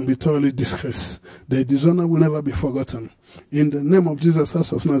fail and be thoroughly disgraced. Their dishonor will never be forgotten. In the name of Jesus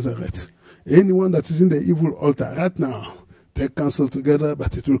Christ of Nazareth, anyone that is in the evil altar right now, take counsel together,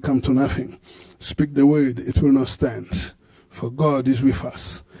 but it will come to nothing. Speak the word, it will not stand. For God is with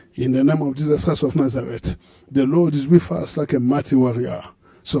us. In the name of Jesus Christ of Nazareth, the Lord is with us like a mighty warrior.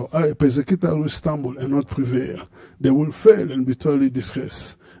 So I, persecutors will stumble and not prevail. They will fail and be thoroughly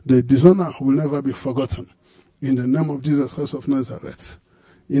disgraced. Their dishonor will never be forgotten. In the name of Jesus Christ of Nazareth,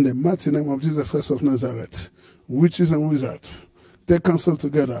 in the mighty name of Jesus Christ of Nazareth, witches and wizards, take counsel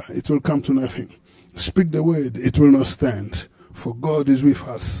together, it will come to nothing. Speak the word, it will not stand. For God is with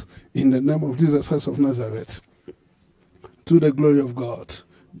us. In the name of Jesus Christ of Nazareth, to the glory of God,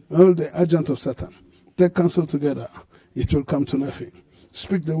 all the agents of Satan, take counsel together, it will come to nothing.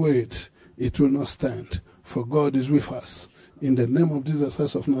 Speak the word, it will not stand. For God is with us. In the name of Jesus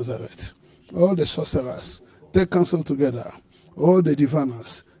Christ of Nazareth, all the sorcerers, take counsel together. All the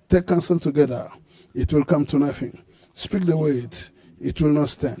diviners, take counsel together. It will come to nothing. Speak the word, it will not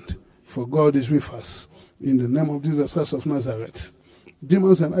stand. For God is with us. In the name of Jesus Christ of Nazareth,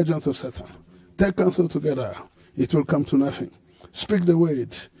 demons and agents of Satan, take counsel together. It will come to nothing. Speak the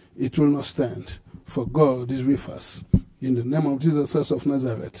word, it will not stand. For God is with us. In the name of Jesus Christ of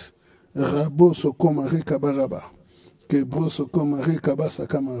Nazareth, Rabo Sokoma Rekabaraba.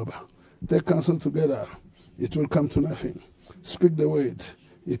 Take counsel together, it will come to nothing. Speak the word,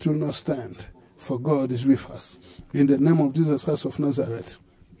 it will not stand, for God is with us. In the name of Jesus Christ of Nazareth,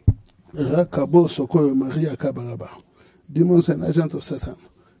 demons and agents of Satan,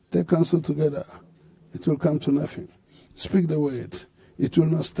 take counsel together, it will come to nothing. Speak the word, it will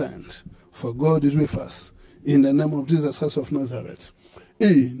not stand, for God is with us. In the name of Jesus Christ of Nazareth.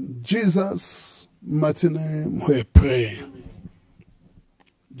 In Jesus' mighty name we pray.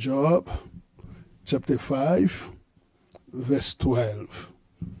 Job chapter 5 verse 12.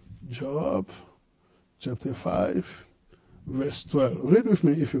 Job chapter 5 verse 12. Read with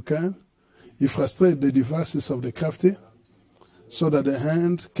me if you can. He frustrates the devices of the crafty so that the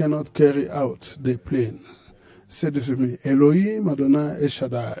hand cannot carry out the plan. Say this with me. Elohim Adonai El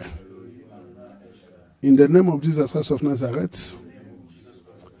Shaddai. In the name of Jesus Christ of Nazareth,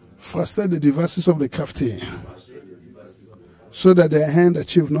 frustrate the devices of the crafty so that their hand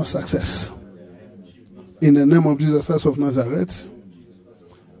achieve no success. In the name of Jesus Christ of Nazareth,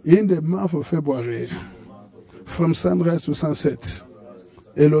 in the month of February, from sunrise to sunset,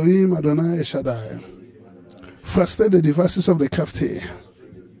 Elohim Adonai El Shaddai, frustrate the devices of the crafty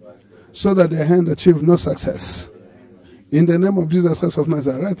so that their hand achieve no success. In the name of Jesus Christ of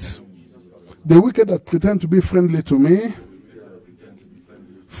Nazareth, the wicked that pretend to be friendly to me,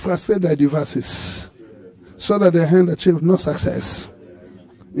 frustrate their devices so that their hand achieve no success.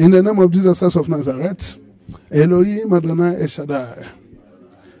 In the name of Jesus Christ of Nazareth, Elohim Adonai El Shaddai,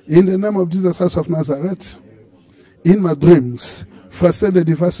 in the name of Jesus Christ of Nazareth, in my dreams, frustrate the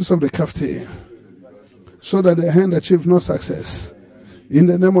devices of the crafty so that their hand achieve no success. In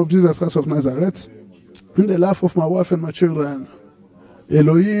the name of Jesus Christ of Nazareth, in the life of my wife and my children,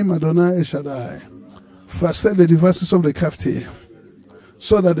 Elohim Adonai El Shaddai, frustrate the devices of the crafty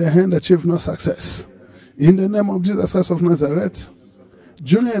so that their hand achieve no success. In the name of Jesus Christ of Nazareth,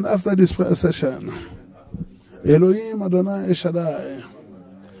 during and after this prayer session, Elohim Adonai El Shaddai,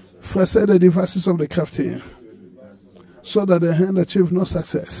 frustrate the devices of the crafty so that their hand achieve no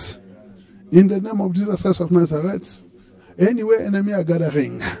success. In the name of Jesus Christ of Nazareth, anywhere enemy are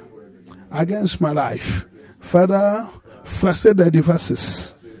gathering against my life, Father, frustrate their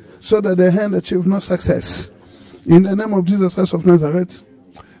devices so that their hand achieve no success. In the name of Jesus Christ of Nazareth,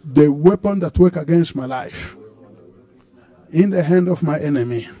 the weapon that work against my life, in the hand of my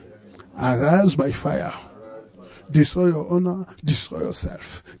enemy, arise by fire. Destroy your honor, destroy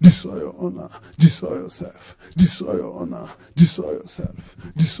yourself. Destroy your honor, destroy yourself. Destroy your honor, destroy yourself.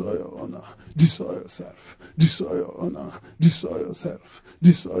 Destroy your honor, destroy yourself. Destroy your honor, destroy yourself.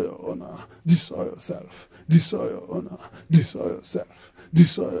 Destroy your honor, destroy yourself. Destroy your honor, destroy yourself.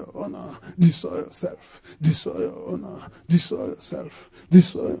 Destroy your honor, destroy yourself. Destroy your honor, destroy yourself.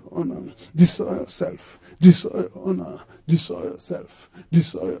 Destroy your honor, destroy yourself. Destroy your honor, destroy yourself.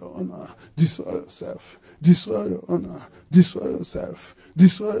 Destroy your honor, destroy yourself. Destroy your honor, destroy yourself.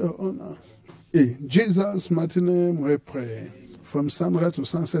 Destroy your honor. In Jesus' mighty name we pray. From sunrise to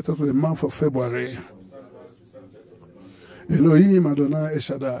sunset of the month of February, Elohim Adonai El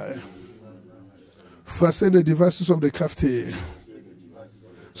Shaddai, frustrate the devices of the crafty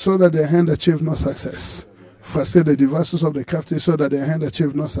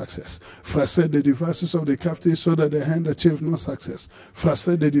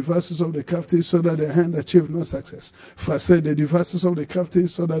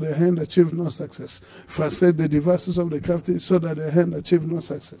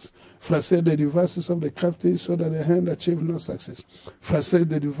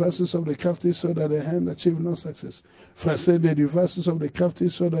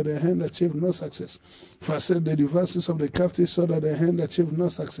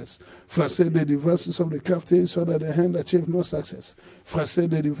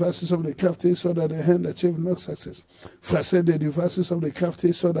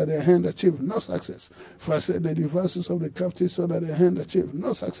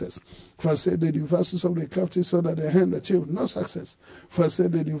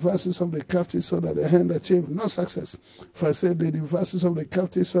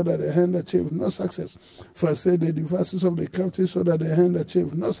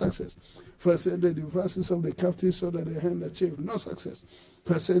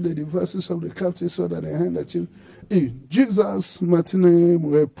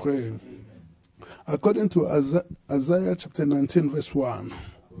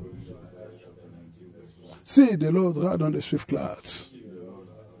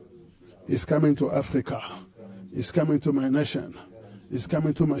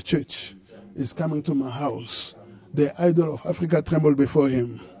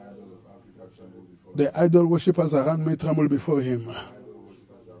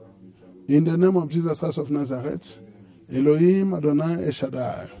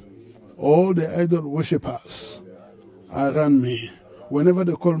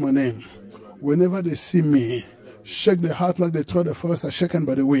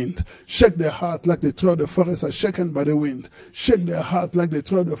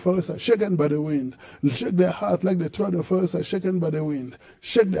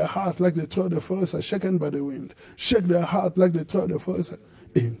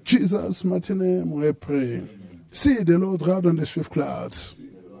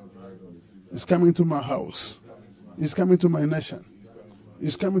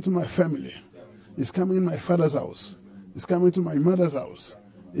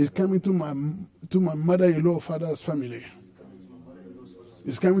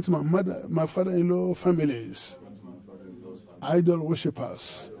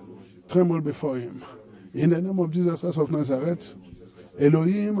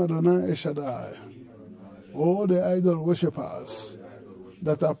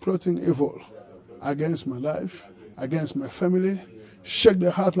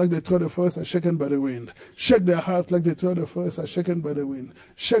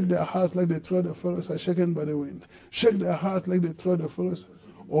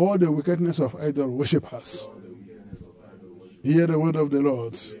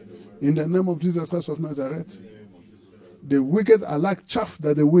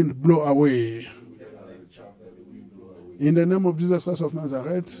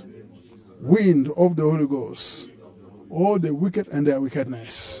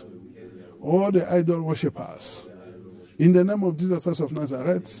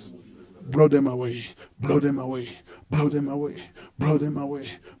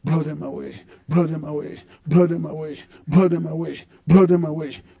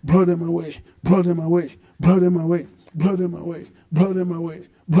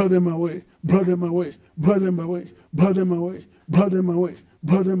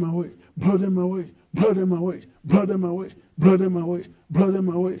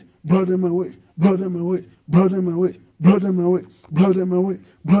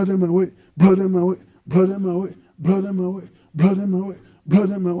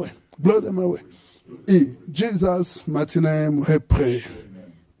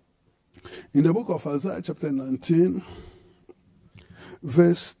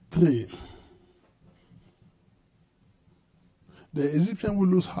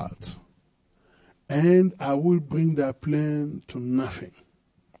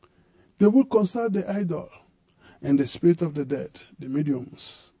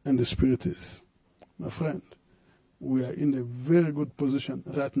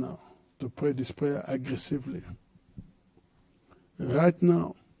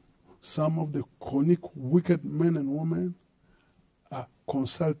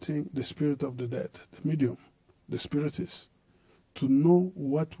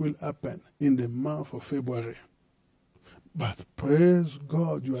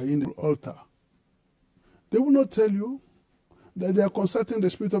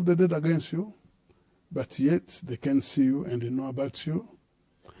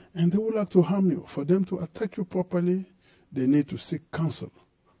And they would like to harm you. For them to attack you properly, they need to seek counsel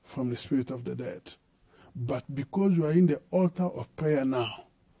from the spirit of the dead. But because you are in the altar of prayer now,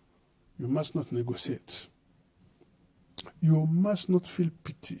 you must not negotiate. You must not feel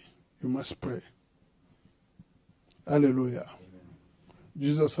pity. You must pray. Hallelujah.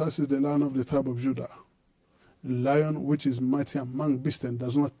 Jesus Christ is the Lion of the tribe of Judah. Lion which is mighty among beasts and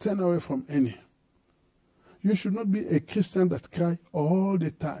does not turn away from any. You should not be a Christian that cry all the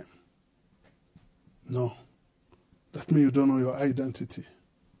time. No. That means you don't know your identity.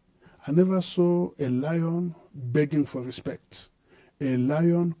 I never saw a lion begging for respect. A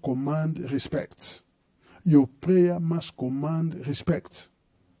lion command respect. Your prayer must command respect.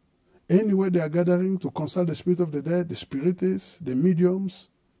 Anywhere they are gathering to consult the spirit of the dead, the spiritists, the mediums,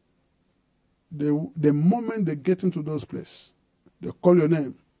 the moment they get into those places, they call your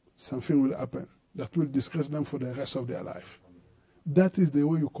name, something will happen that will disgrace them for the rest of their life. That is the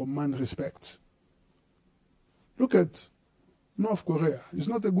way you command respect. Look at North Korea. It's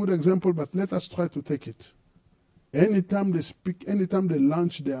not a good example, but let us try to take it. Anytime they speak, anytime they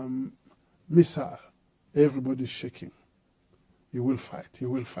launch their missile, everybody's shaking. He will fight, he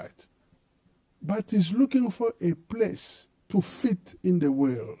will fight. But he's looking for a place to fit in the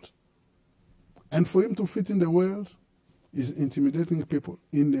world. And for him to fit in the world, is intimidating people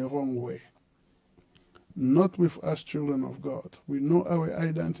in the wrong way. Not with us children of God. We know our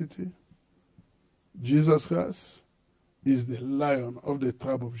identity. Jesus Christ is the Lion of the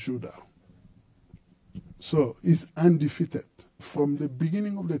tribe of Judah. So he's undefeated. From the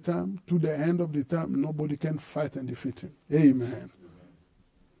beginning of the time to the end of the time, nobody can fight and defeat him. Amen.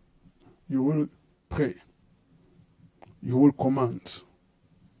 You will pray. You will command.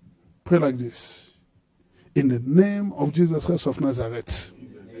 Pray like this. In the name of Jesus Christ of Nazareth,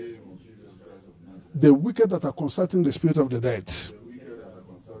 the wicked that are consulting the spirit of the dead,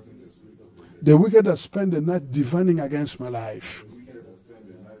 the wicked that spend the night divining against my life,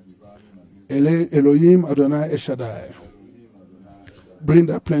 Elohim Adonai Eshadai, bring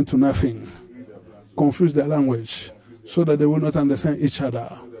that plan to nothing, confuse their language, so that they will not understand each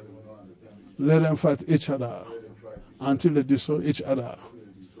other. Let them fight each other until they destroy each other.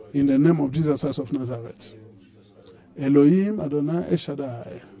 In the name of Jesus Christ of Nazareth. Elohim Adonai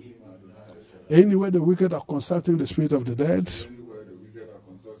Eshadai. Anywhere the wicked are consulting the spirit of the dead,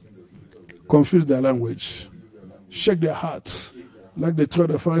 confuse their language, shake their hearts, like the tree of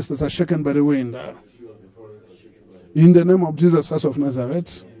the forest that are shaken by the wind. In the name of Jesus Christ of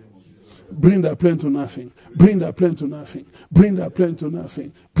Nazareth, bring that plan to nothing. Bring that plan to nothing. Bring that plan to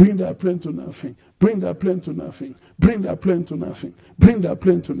nothing. Bring that plan to nothing. Bring that plan to nothing. Bring that plan to nothing. Bring that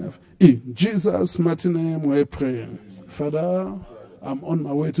plan to nothing. In Jesus' mighty name we pray. Father, I'm on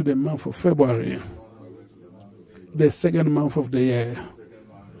my way to the month of February, the second month of the year.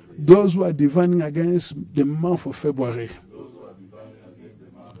 Those who are divining against the month of February,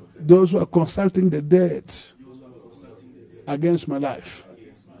 those who are consulting the dead against my life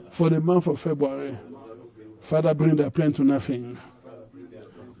for the month of February, Father, bring their plan to nothing.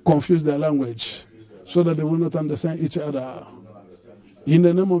 Confuse their language so that they will not understand each other. In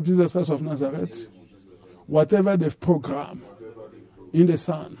the name of Jesus Christ of Nazareth, whatever they've programmed in the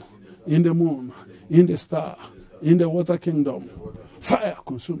sun, in the moon, in the star, in the water kingdom, fire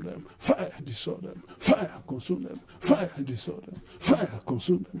consume them, fire destroy them, fire consume them, fire destroy them, fire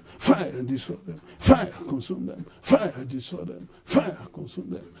consume them, fire destroy them, fire consume them, fire destroy them, fire consume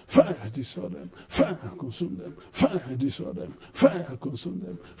them, fire destroy them, fire consume them, fire destroy them, fire consume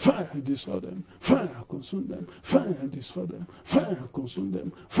them, fire destroy them, fire consume them, fire destroy them, fire consume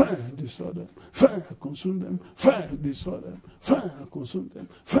them, fire destroy them, fire consume them, fire destroy them, fire consume them,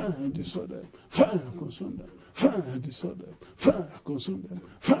 fire destroy them, fire consume them, fire destroy them, fire consume them,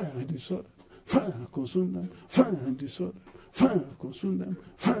 fire destroy them, fire consume them, fire destroy them, fire consume them,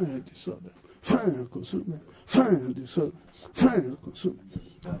 fire destroy them, fire consume them, fire destroy them, fire consume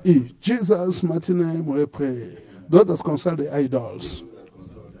them. In Jesus' mighty name we pray. Those that consult the idols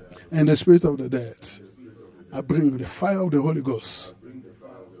and the spirit of the dead, I bring the fire of the Holy Ghost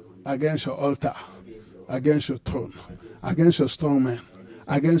against your altar, against your throne, against your strong man,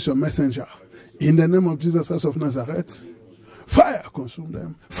 against your messenger. In the name of Jesus Christ of Nazareth, fire consume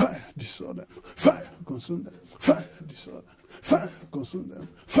them, fire destroy them, fire consume them, fire destroy them, fire consume them,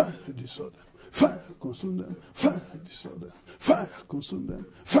 fire destroy them, fire consume them, fire destroy them, fire consume them,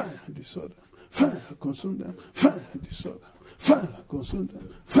 fire destroy them, fire consume them, fire destroy them, fire consume them,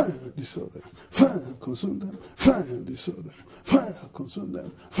 fire destroy them, fire consume them, fire destroy them, fire consume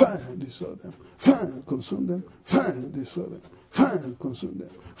them, fire destroy them, fire consume them, fire destroy them, fire consume them,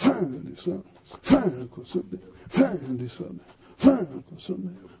 fire destroy them, fire consume them, fire destroy them,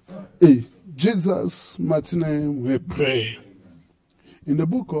 In Jesus' mighty name we pray. In the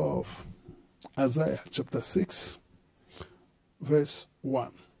book of Isaiah chapter 6, verse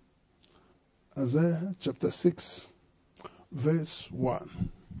 1. Isaiah chapter 6, verse 1.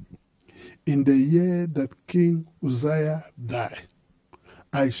 In the year that King Uzziah died,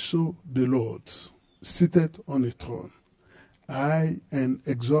 I saw the Lord seated on a throne, high and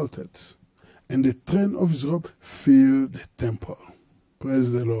exalted, and the train of his robe filled the temple.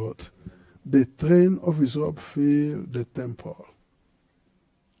 Praise the Lord. The train of his robe filled the temple.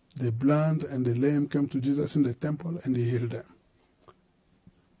 The blind and the lame came to Jesus in the temple and he healed them.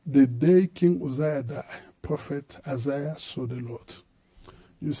 The day King Uzziah died, prophet Isaiah saw the Lord.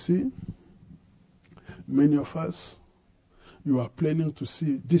 You see, many of us, you are planning to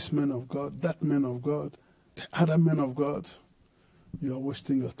see this man of God, that man of God, the other man of God. You are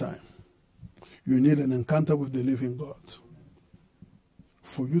wasting your time. You need an encounter with the living God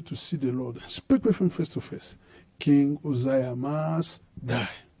for you to see the Lord and speak with him face to face. King Uzziah must die.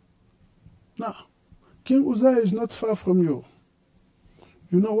 Now, King Uzziah is not far from you.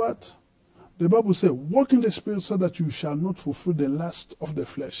 You know what? The Bible says, walk in the Spirit so that you shall not fulfill the lust of the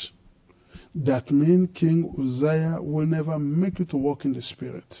flesh. That means King Uzziah will never make you to walk in the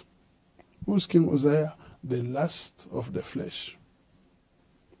Spirit. Who's King Uzziah? The lust of the flesh.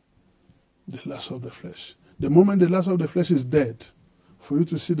 The lust of the flesh. The moment the lust of the flesh is dead, for you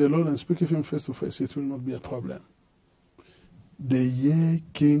to see the Lord and speak with him face to face, it will not be a problem. The year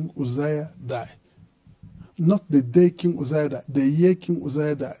King Uzziah died. Not the day King Uzziah died. The year King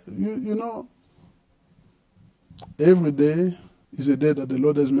Uzziah died. You know, every day is a day that the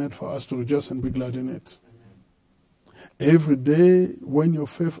Lord has made for us to rejoice and be glad in it. Every day when your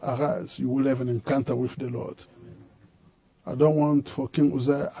faith arises, you will have an encounter with the Lord. I don't want for King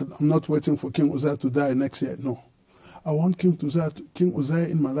Uzziah, I'm not waiting for King Uzziah to die next year. No. I want King Uzziah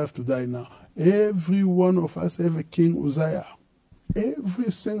in my life to die now. Every one of us have a King Uzziah. Every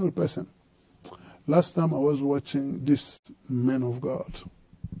single person. Last time I was watching this man of God.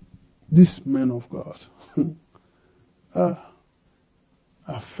 This man of God.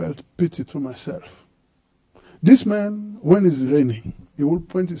 I felt pity to myself. This man, when it's raining, he will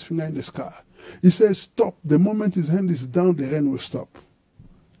point his finger in the sky. He says, stop. The moment his hand is down, the rain will stop.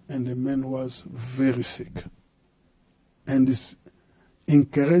 And the man was very sick. And is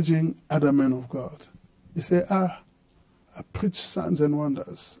encouraging other men of God. He said, I preach signs and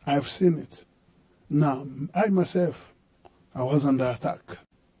wonders. I've seen it. Now, I myself, I was under attack.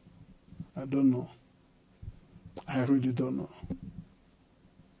 I don't know. I really don't know.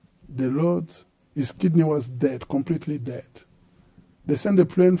 The Lord, his kidney was dead, completely dead. They sent a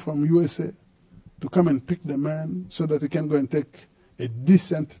plane from USA to come and pick the man so that he can go and take a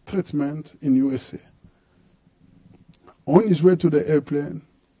decent treatment in USA. On his way to the airplane,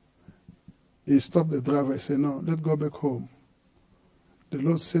 he stopped the driver and said, no, let's go back home. The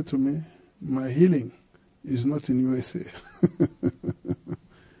Lord said to me, my healing is not in USA.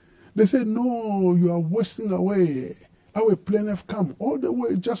 They said, no, you are wasting away. Our plane have come all the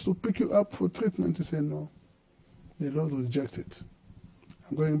way just to pick you up for treatment. He said, no. The Lord rejected it.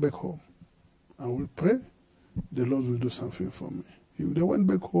 I'm going back home. I will pray. The Lord will do something for me. They went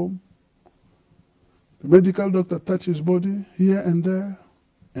back home. The medical doctor touched his body here and there,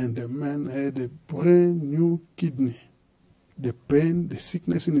 and the man had a brand new kidney. The pain, the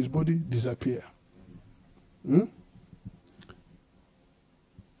sickness in his body disappeared. You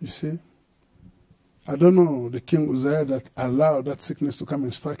see? I don't know the King Uzziah that allowed that sickness to come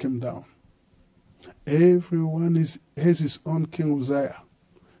and strike him down. Everyone has his own King Uzziah.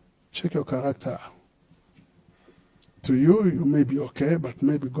 Check your character. To you, you may be okay, but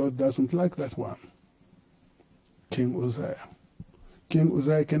maybe God doesn't like that one. King Uzziah. King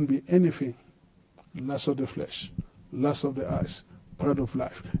Uzziah can be anything. Lust of the flesh, lust of the eyes, pride of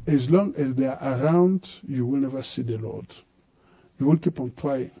life. As long as they are around, you will never see the Lord. You will keep on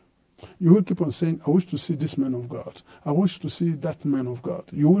trying. You will keep on saying, I wish to see this man of God. I wish to see that man of God.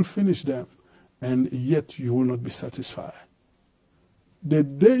 You will finish them, and yet you will not be satisfied. The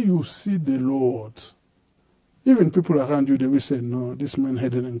day you see the Lord, even people around you, they will say, no, this man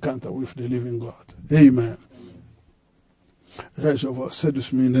had an encounter with the living God. Amen. Raise your voice, say this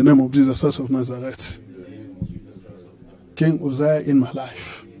to me in the name of Jesus Christ of Nazareth. King Uzziah in my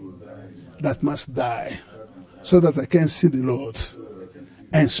life that must die so that I can see the Lord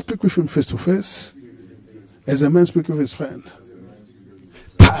and speak with him face to face as a man speaks with his friend.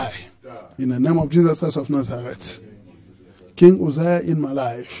 Die in the name of Jesus Christ of Nazareth. King Uzziah in my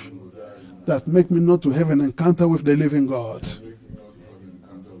life that make me not to have an encounter with the living God.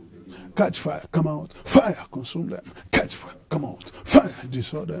 catch fire, come out, fire, consume them, catch fire, come out, fire,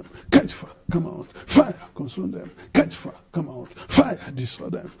 destroy them, catch fire, come out, fire, consume them, catch fire, come out, fire, destroy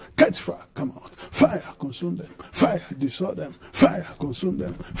them, catch fire, come out, fire, consume them, fire, destroy them, fire, consume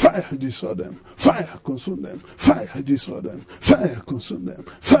them, fire, destroy them, fire, consume them, fire, destroy them, fire, consume them,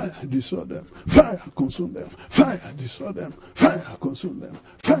 fire, destroy them, fire, consume them, fire, destroy them, fire, consume them,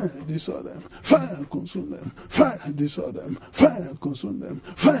 fire, destroy them, fire, consume them, fire, destroy them, fire, consume them,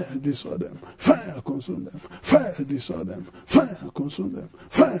 fire, destroy them, fire, consume them, fire, destroy them, fire, consume them,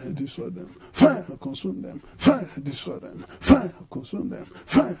 fire, destroy them, fire, consume them, fire, destroy them, fire, consume them,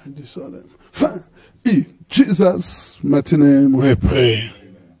 fire, destroy them, fire. In Jesus' mighty name we pray.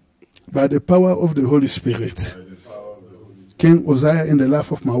 By the power of the Holy Spirit, King Uzziah in the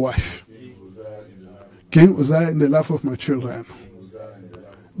life of my wife, King Uzziah in the life of my children,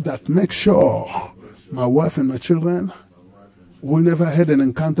 that make sure my wife and my children will never had an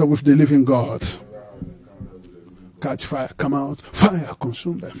encounter with the living God. Catch fire, come out, fire,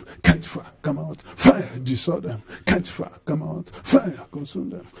 consume them, catch fire, come out, fire, destroy them, catch fire, come out, fire, consume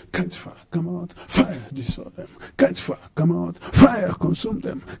them, catch fire, come out, fire, destroy them, catch fire, come out, fire, consume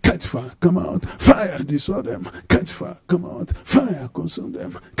them, catch fire, come out, fire, destroy them, catch fire, come out, fire, consume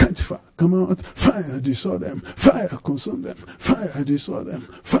them, catch fire, come out, fire, destroy them, fire, consume them, fire, destroy them,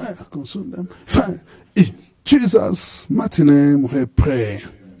 fire, consume them, fire. In Jesus' mighty name we pray.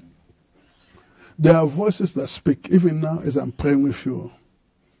 There are voices that speak, even now as I'm praying with you.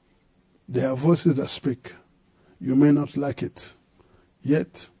 There are voices that speak. You may not like it.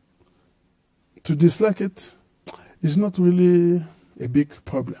 Yet, to dislike it is not really a big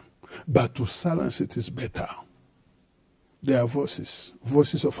problem. But to silence it is better. There are voices.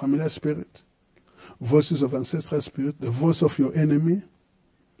 Voices of familiar spirit. Voices of ancestral spirit. The voice of your enemy.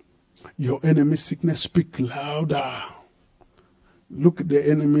 Your enemy's sickness speak louder. Look at the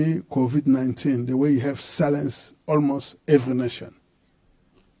enemy, COVID-19, the way you have silenced almost every nation.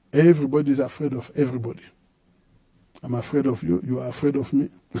 Everybody is afraid of everybody. I'm afraid of you, you are afraid of me.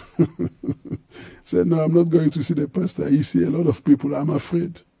 Say, no, I'm not going to see the pastor. You see a lot of people, I'm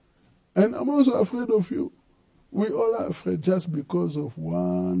afraid. And I'm also afraid of you. We all are afraid just because of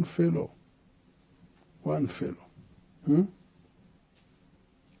one fellow. One fellow.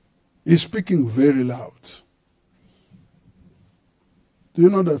 He's speaking very loud. Do you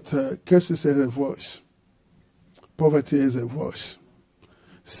know that curses has a voice? Poverty has a voice.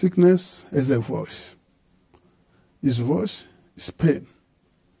 Sickness has a voice. His voice is pain.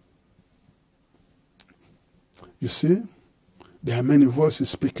 You see, there are many voices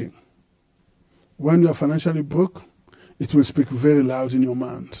speaking. When you are financially broke, it will speak very loud in your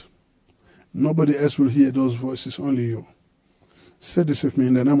mind. Nobody else will hear those voices, only you. Say this with me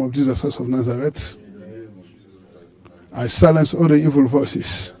in the name of Jesus Christ of Nazareth. I silence all the evil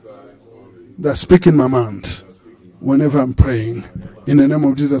voices that speak in my mind whenever I'm praying. In the name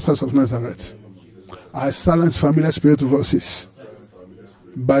of Jesus Christ of Nazareth. I silence familiar spiritual voices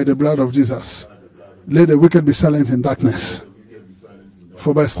by the blood of Jesus. Let the wicked be silent in darkness.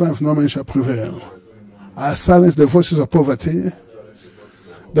 For by strength no man shall prevail. I silence the voices of poverty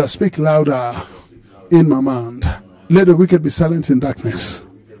that speak louder in my mind. Let the wicked be silent in darkness.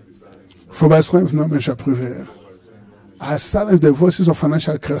 For by strength no man shall prevail. I silence the voices of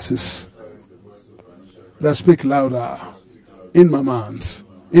financial crisis that speak louder in my mind,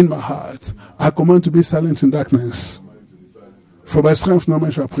 in my heart. I command to be silent in darkness. For by strength no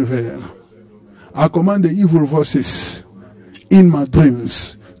man shall prevail. I command the evil voices in my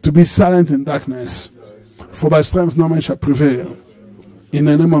dreams to be silent in darkness. For by strength no man shall prevail. In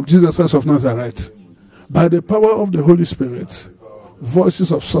the name of Jesus Christ of Nazareth, by the power of the Holy Spirit,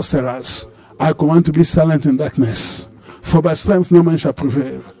 voices of sorcerers, I command to be silent in darkness. For by strength no man shall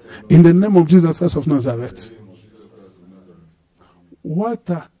prevail. In the name of Jesus Christ of Nazareth. What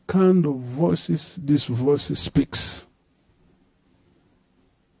a kind of voices these voices speaks?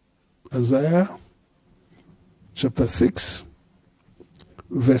 Isaiah chapter 6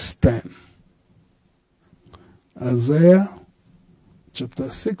 verse 10. Isaiah chapter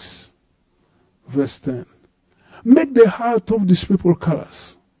 6 verse 10. Make the heart of these people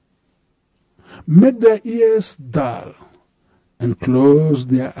callous. Make their ears dull and close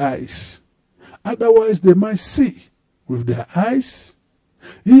their eyes. Otherwise they might see with their eyes,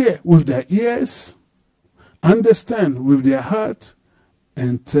 hear with their ears, understand with their heart,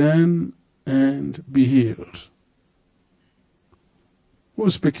 and turn and be healed.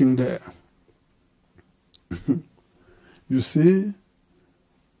 Who's speaking there? You see,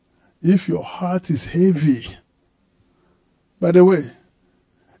 if your heart is heavy, by the way,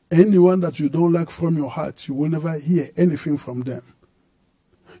 anyone that you don't like from your heart, you will never hear anything from them.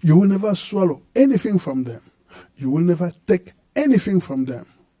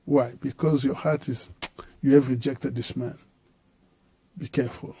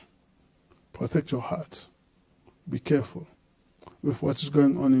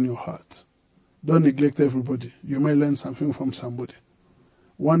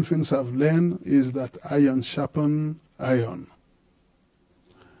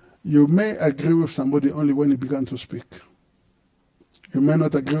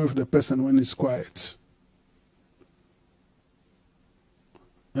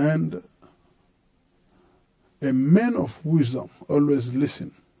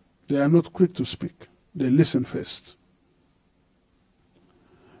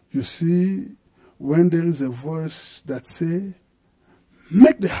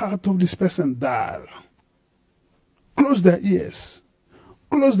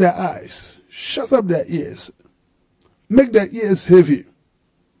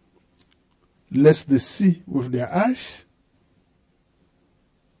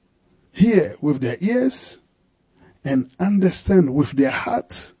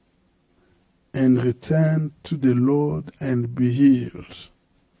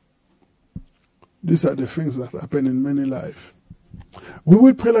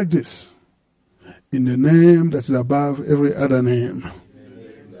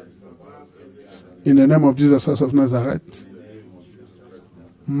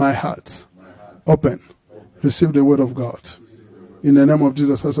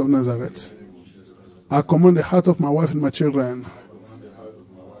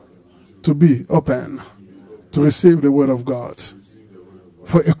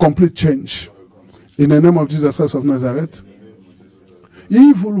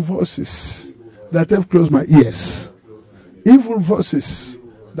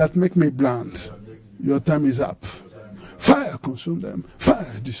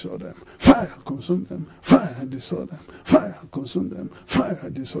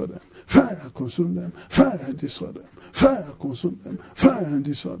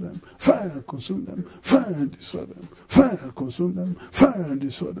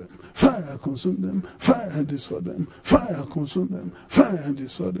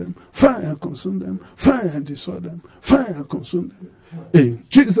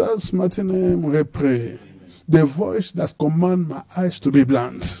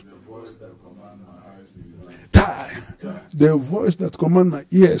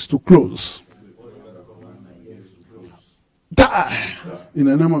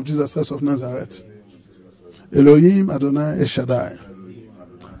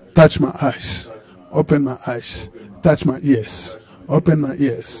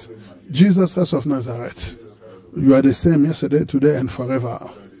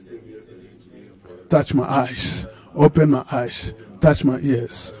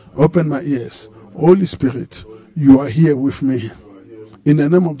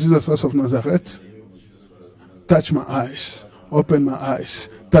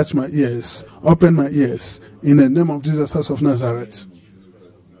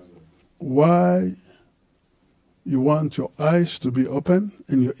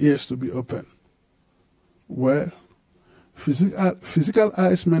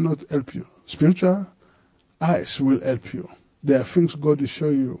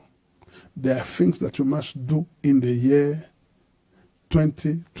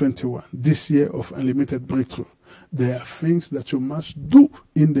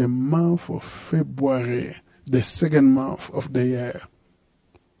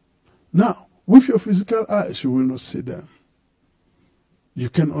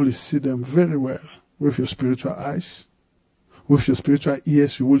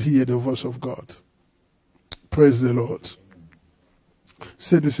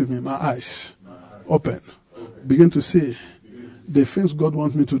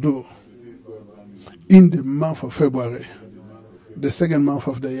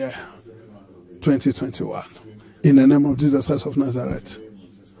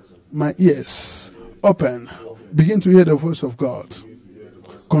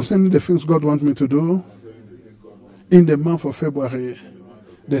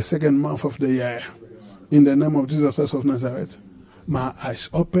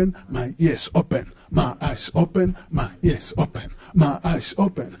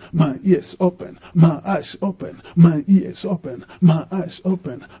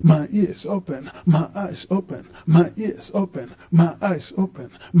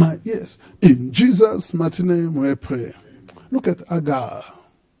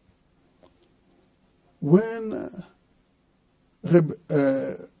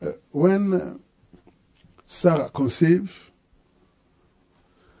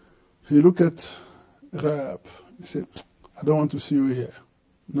 He looked at Rahab. He said, I don't want to see you here.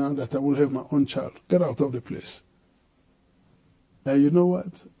 Now that I will have my own child, get out of the place. And you know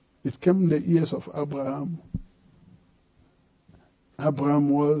what? It came in the ears of Abraham. Abraham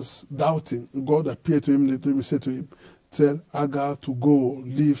was doubting. God appeared to him in the dream. He said to him, tell Hagar to go,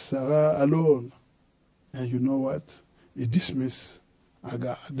 leave Sarah alone. And you know what? He dismissed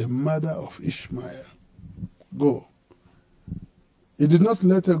Hagar, the mother of Ishmael. Go. He did not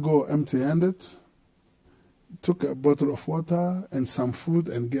let her go empty-handed. He took a bottle of water and some food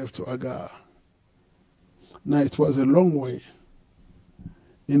and gave to Hagar. Now it was a long way.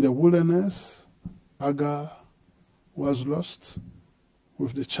 In the wilderness, Hagar was lost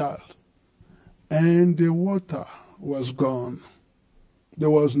with the child. And the water was gone. There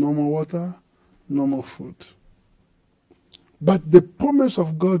was no more water, no more food. But the promise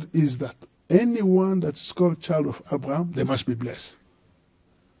of God is that anyone that is called child of Abraham, they must be blessed.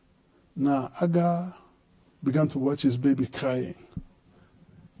 Now, Hagar began to watch his baby crying.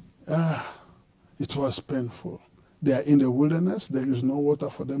 It was painful. They are in the wilderness. There is no water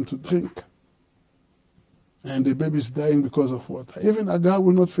for them to drink. And the baby is dying because of water. Even Hagar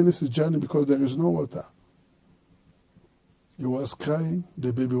will not finish his journey because there is no water. He was crying,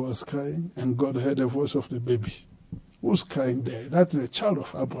 the baby was crying, and God heard the voice of the baby. Who's crying there? That's the child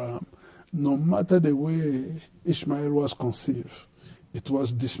of Abraham. No matter the way Ishmael was conceived, it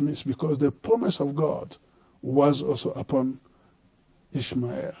was dismissed because the promise of God was also upon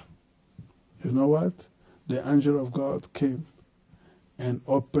Ishmael. You know what? The angel of God came and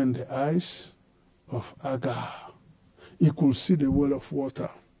opened the eyes of Hagar. He could see the well of water.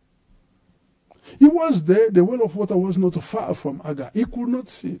 He was there. The well of water was not far from Hagar. He could not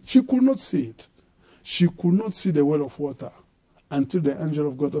see it. She could not see it. She could not see the well of water until the angel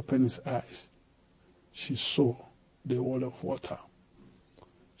of God opened his eyes. She saw the well of water.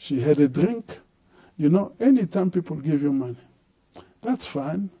 She had a drink. You know, anytime people give you money, that's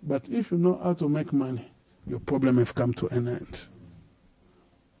fine. But if you know how to make money, your problem has come to an end.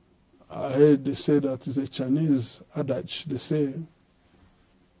 I heard they say that it's a Chinese adage. They say,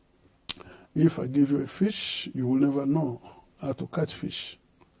 if I give you a fish, you will never know how to catch fish.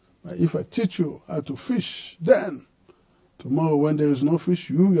 But if I teach you how to fish, then tomorrow when there is no fish,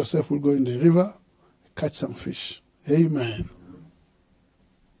 you yourself will go in the river, catch some fish. Amen.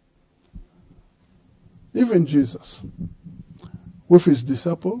 Even Jesus, with his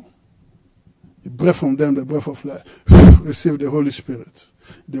disciple, he breathed from them the breath of life, received the Holy Spirit.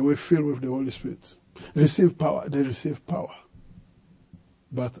 They were filled with the Holy Spirit. Received power, they received power.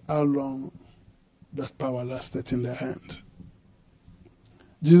 But how long that power lasted in their hand?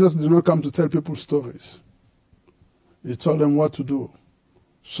 Jesus did not come to tell people stories. He told them what to do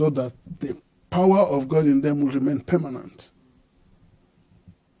so that the power of God in them will remain permanent.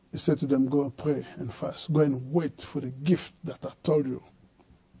 He said to them, go and pray and fast. Go and wait for the gift that I told you.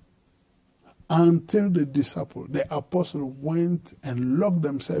 Until the disciple, the apostle, went and locked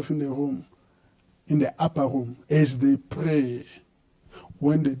themselves in the room, in the upper room, as they pray.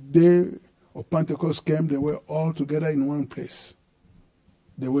 When the day of Pentecost came, they were all together in one place.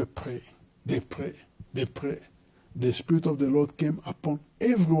 They were praying. They pray. They pray. The Spirit of the Lord came upon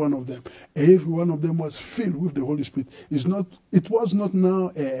every one of them. Every one of them was filled with the Holy Spirit. It was not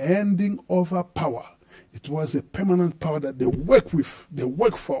now a handing over power. It was a permanent power that they work with, they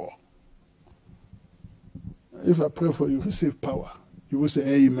work for. If I pray for you, receive power. You will say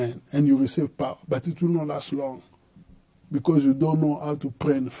amen, and you receive power. But it will not last long because you don't know how to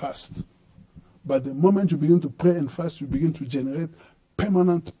pray and fast. But the moment you begin to pray and fast, you begin to generate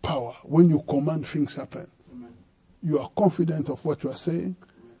permanent power. When you command, things happen. Amen. You are confident of what you are saying,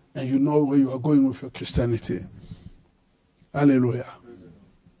 and you know where you are going with your Christianity. Hallelujah.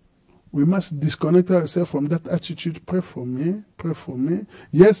 We must disconnect ourselves from that attitude. Pray for me. Pray for me.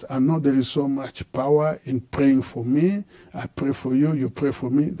 Yes, I know there is so much power in praying for me. I pray for you. You pray for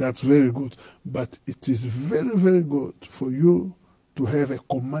me. That's very good. But it is very, very good for you to have a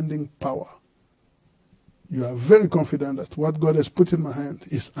commanding power. You are very confident that what God has put in my hand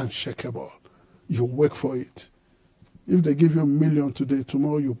is unshakable. You work for it. If they give you $1 million today,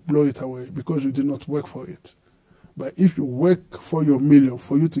 tomorrow you blow it away because you did not work for it. But if you work for your $1 million,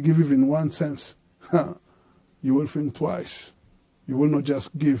 for you to give even 1 cent, you will think twice. You will not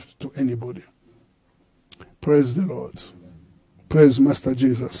just give to anybody. Praise the Lord. Praise Master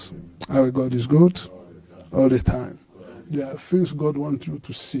Jesus. Our God is good all the time. There are things God wants you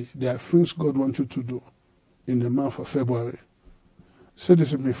to see. There are things God wants you to do in the month of February. Say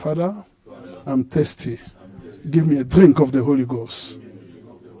this with me, Father, I'm thirsty. Give me a drink of the Holy Ghost.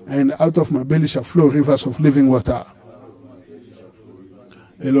 And out of my belly shall flow rivers of living water.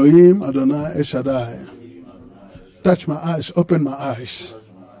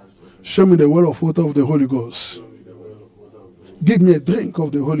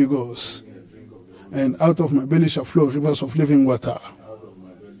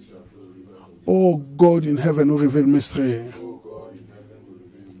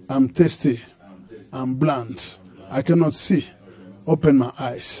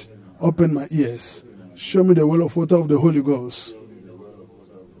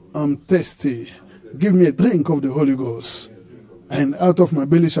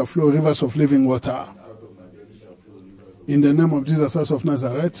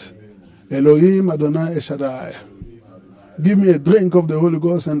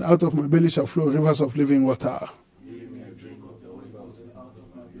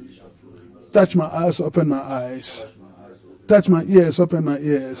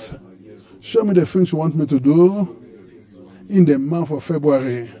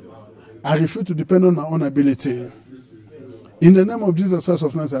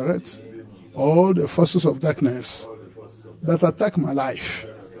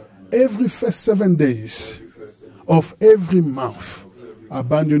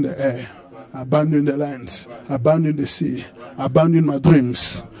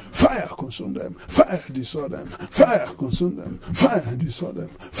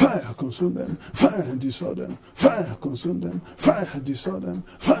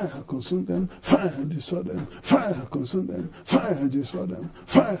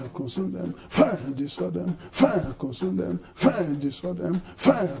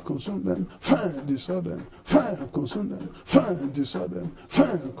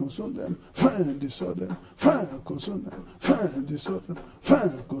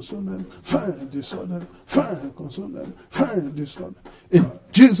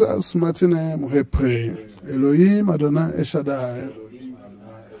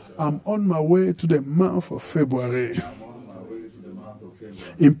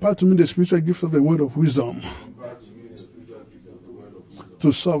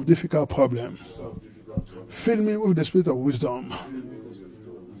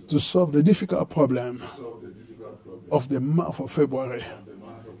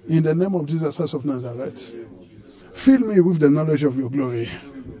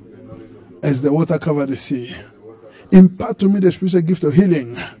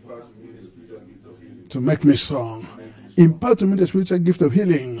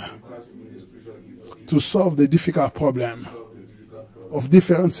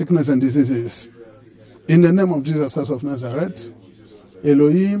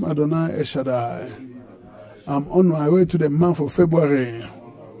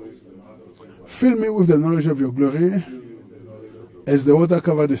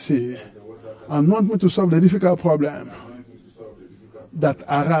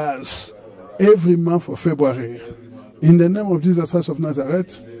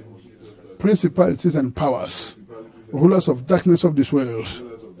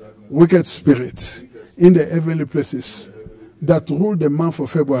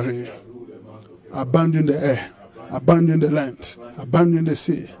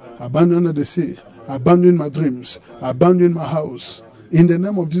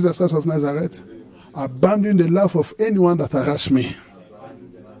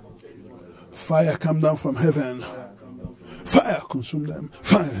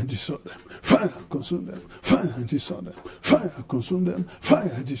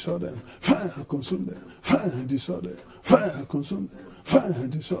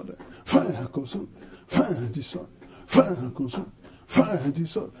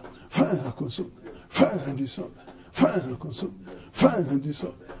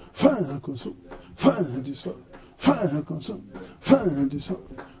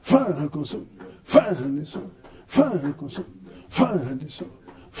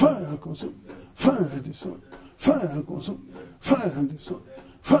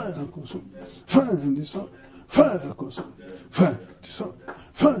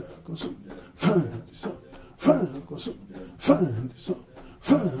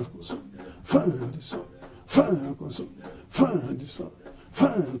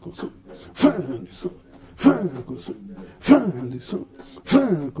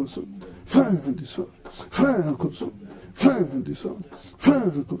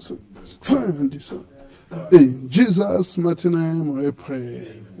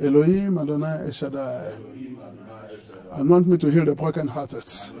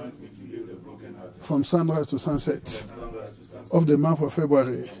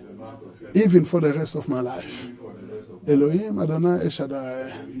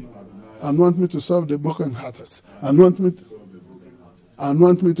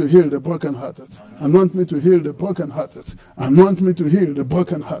 Anoint me to heal the brokenhearted. Anoint me to heal the brokenhearted. Anoint me to heal the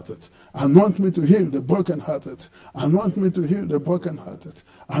brokenhearted. Anoint me to heal the brokenhearted. Anoint me to heal the brokenhearted.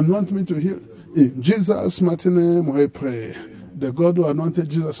 Anoint me to heal. In Jesus' mighty name we pray. The God who anointed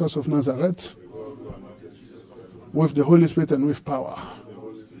Jesus of Nazareth with the Holy Spirit and with power.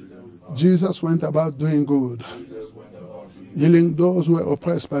 Jesus went about doing good, healing those who were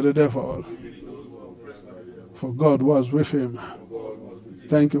oppressed by the devil, for God was with him.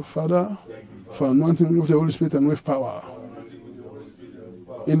 Thank you, Father, for anointing me with the Holy Spirit and with power.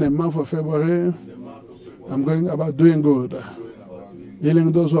 In the month of February, I'm going about doing good,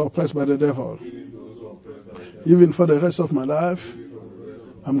 healing those who are oppressed by the devil. Even for the rest of my life,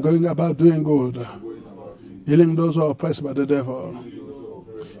 I'm going about doing good, healing those who are oppressed by the devil.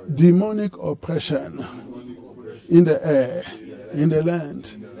 Demonic oppression in the air, in the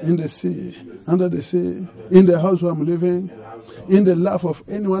land, in the sea, under the sea, in the house where I'm living, in the life of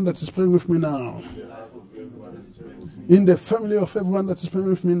anyone that is praying with me now, in the family of everyone that is praying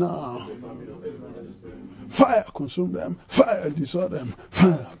with me now. Fire consume them, fire destroy them,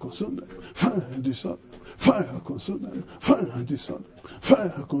 fire consume them, fire destroy them, fire consume them, fire destroy them,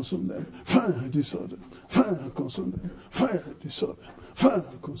 fire consume them, fire destroy them, fire consume them, fire destroy them, fire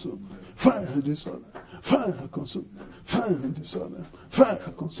consume, fire destroy them, fire consume, fire destroy them, fire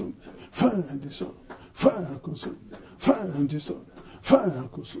consume, fire destroy, fire consume, fire destroy, fire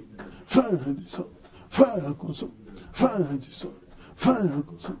consume, fire destroy, fire consume, fire destroy, fire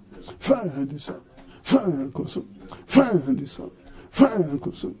consume, fire destroy, fire consume, fire destroy, fire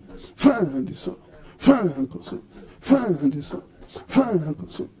consume, fire destroy, fire consume, fire destroy, fire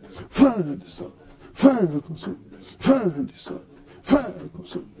consume, fire destroy, fire consume, fire destroy, fire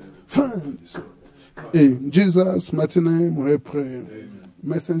consume, fire destroy. In Jesus' mighty name we pray.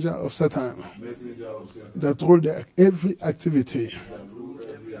 Messenger of Satan that ruled every activity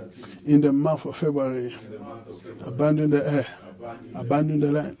in the month of February, abandon the air, abandon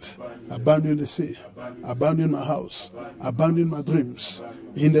the land, abandon the sea, abandon my house, abandon my dreams.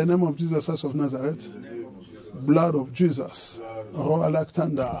 In the name of Jesus Christ of Nazareth, blood of Jesus, roar like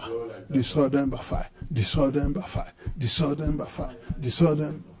thunder, destroy them by fire, destroy them by fire, destroy them by fire, destroy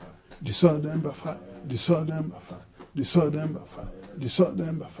them, destroy them by fire, destroy them by fire, destroy them by fire, destroy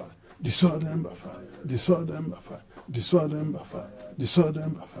them by fire, destroy them by fire, destroy them by fire, destroy them by fire, destroy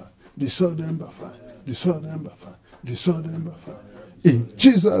them by fire, destroy them by fire, destroy them by fire, destroy them by fire. In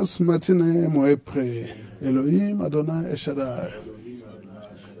Jesus' mighty name we pray. Elohim Adonai Eshadai.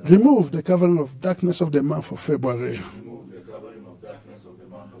 Remove the covering of darkness of the month of February.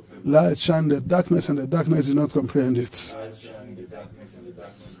 Light shine the darkness, and the darkness did not comprehend it.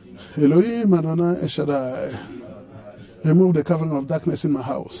 Elohim Adonai Eshadai. Remove the covering of darkness in my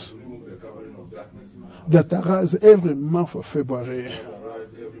house that arise every month of February.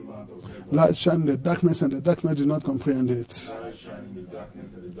 Light shine the darkness, and the darkness did not comprehend it.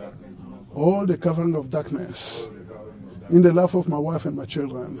 All the covering of darkness in the life of my wife and my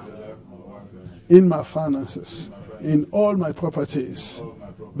children, in my finances, in all my properties,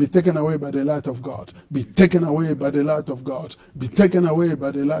 be taken away by the light of God. Be taken away by the light of God. Be taken away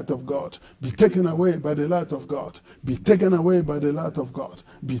by the light of God. Be taken away by the light of God. Be taken away by the light of God.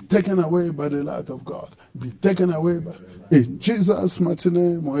 Be taken away by the light of God. Be taken away by... In Jesus' mighty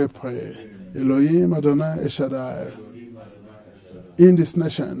name we pray. Elohim Adonai Eshadai. In this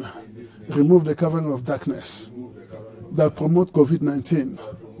nation, remove the covering of darkness that promote COVID-19,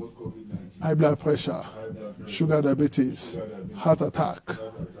 high blood pressure, sugar diabetes, heart attack,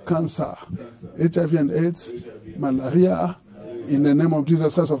 cancer, HIV and AIDS, malaria, in the name of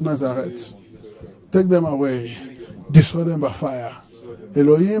Jesus Christ of Nazareth. Take them away, destroy them by fire.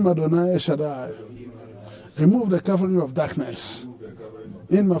 Elohim Adonai Shaddai. Remove the covering of darkness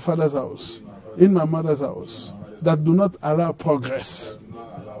in my father's house, in my mother's house, that do not allow progress.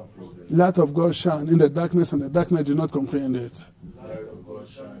 Light of God shine in the darkness, and the darkness do not comprehend it.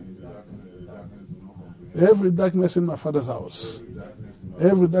 Every darkness in my father's house,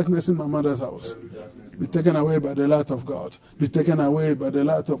 every darkness in my mother's house, be taken away by the light of God. Be taken away by the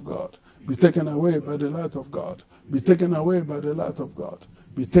light of God. Be taken away by the light of God. Be taken away by the light of God.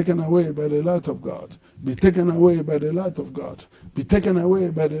 Be taken away by the light of God. Be taken away by the light of God. Be taken away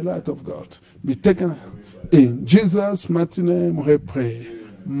by the light of God. Be taken. In Jesus' mighty name we pray.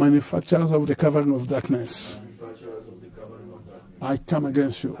 Manufacturers of the covering of darkness, I come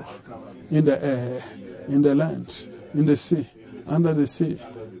against you in the air, in the land, in the sea, under the sea,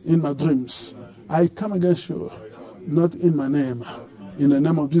 in my dreams. I come against you, not in my name, in the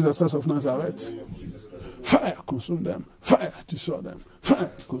name of Jesus Christ of Nazareth. Fire consume them, fire destroy them,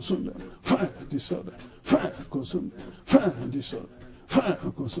 fire consume them, fire destroy them, fire consume them, fire destroy them, fire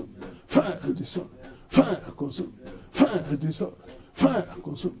consume, fire destroy, fire consume, fire destroy, fire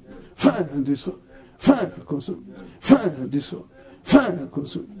consume, fire destroy, fire consume, fire destroy, fire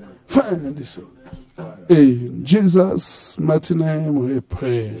consume, fire destroy. In Jesus' mighty name we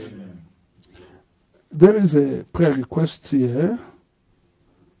pray. There is a prayer request here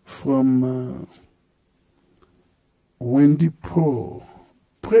from Wendy Pro.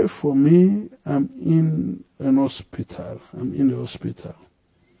 Pray for me. I'm in an hospital. I'm in the hospital.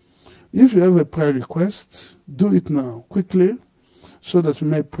 If you have a prayer request, do it now, quickly, so that we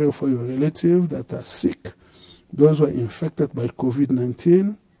may pray for your relatives that are sick, those who are infected by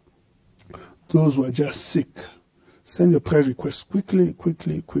COVID-19, those who are just sick. Send your prayer request quickly,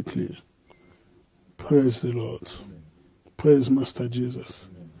 quickly, quickly. Praise the Lord. Praise Master Jesus.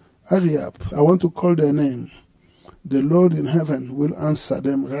 Hurry up. I want to call their name. The Lord in heaven will answer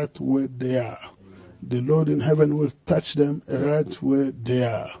them right where they are. The Lord in heaven will touch them right where they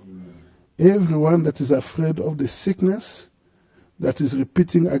are. Everyone that is afraid of the sickness that is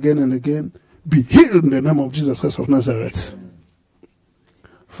repeating again and again, be healed in the name of Jesus Christ of Nazareth.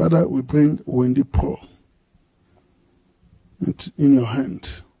 Father, we bring Wendy Pro in your hand.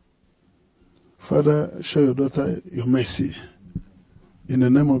 Father, show your daughter your mercy in the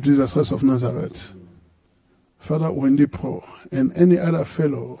name of Jesus Christ of Nazareth. Father, Wendy Pro and any other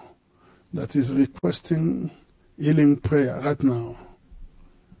fellow that is requesting healing prayer right now,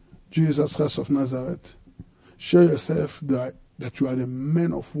 Jesus Christ of Nazareth, show yourself that you are the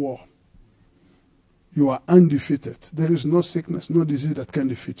man of war. You are undefeated. There is no sickness, no disease that can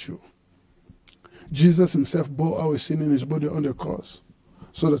defeat you. Jesus himself bore our sin in his body on the cross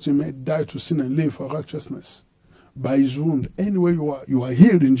so that you may die to sin and live for righteousness. By his wound, anywhere you are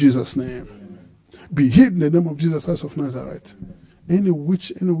healed in Jesus' name. Be healed in the name of Jesus Christ of Nazareth. Any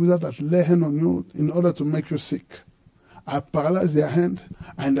witch, any wizard that lay hand on you in order to make you sick, I paralyze their hand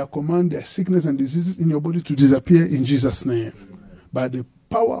and I command their sickness and diseases in your body to disappear in Jesus' name. By the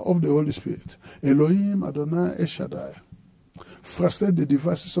power of the Holy Spirit, Elohim Adonai Eshadai, frustrate the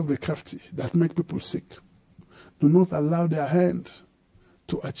devices of the crafty that make people sick. Do not allow their hand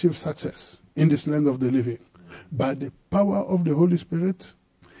to achieve success in this land of the living. By the power of the Holy Spirit,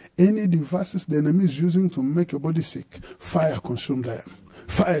 any devices the enemy is using to make your body sick, fire consume them.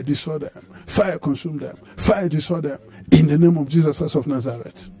 Fire destroy them. Fire consume them. Fire destroy them. In the name of Jesus Christ of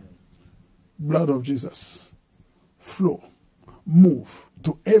Nazareth. Blood of Jesus. Flow. Move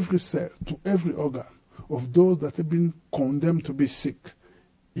to every cell, to every organ of those that have been condemned to be sick.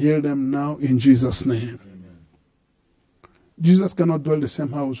 Heal them now in Jesus' name. Amen. Jesus cannot dwell the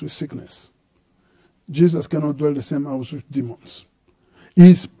same house with sickness. Jesus cannot dwell the same house with demons.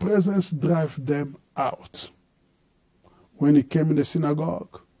 His presence drives them out. When he came in the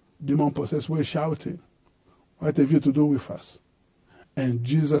synagogue, demon-possessed were shouting, "What have you to do with us?" And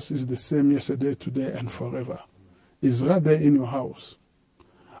Jesus is the same yesterday, today, and forever. He's right there in your house.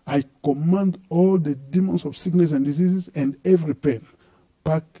 I command all the demons of sickness and diseases and every pain,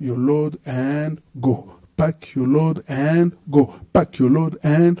 pack your load and go. Pack your load and go. Pack your load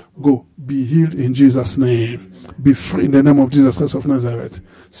and go. Be healed in Jesus' name. Be free in the name of Jesus Christ of Nazareth.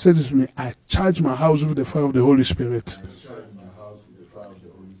 Say this to me. I charge my house with the fire of the Holy Spirit.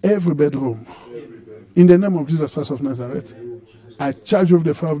 Every bedroom. In the name of Jesus Christ of Nazareth. I charge with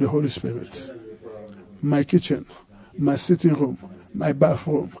the fire of the Holy Spirit. My kitchen, my sitting room, my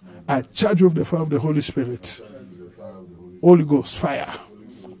bathroom. I charge with the fire of the Holy Spirit. Holy Ghost fire.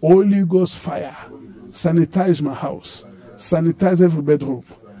 Holy Ghost fire. Sanitize my house. Sanitize every bedroom.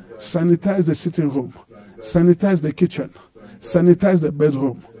 Sanitize the sitting room. Sanitize the kitchen. Sanitize the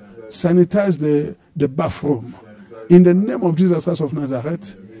bedroom. Sanitize the bathroom. In the name of Jesus Christ of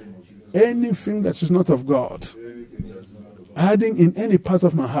Nazareth, anything that is not of God, hiding in any part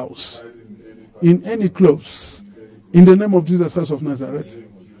of my house, in any clothes, in the name of Jesus Christ of Nazareth,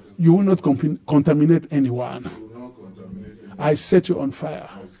 you will not contaminate anyone. I set you on fire.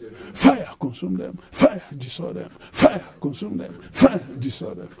 Fire consume them. Fire destroy them. Fire consume them. Fire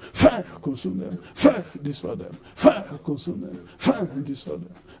destroy them. Fire consume them. Fire destroy them. Fire consume them. Fire destroy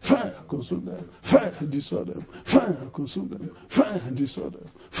them. Fire consume them. Fire destroy them. Fire consume them. Fire destroy them.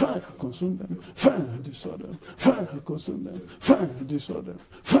 Fire consume them. Fire destroy them. Fire consume them. Fire destroy them.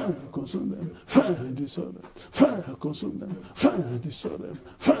 Fire consume them. Fire destroy them. Fire consume them. Fire destroy them.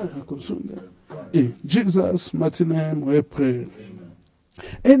 Fire consume them. In Jesus' mighty name we pray.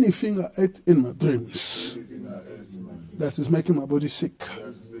 Anything I ate in my dreams that is making my body sick,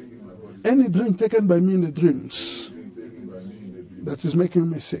 any drink taken by me in the dreams that is making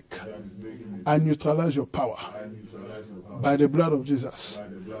me sick, I neutralize your power by the blood of Jesus.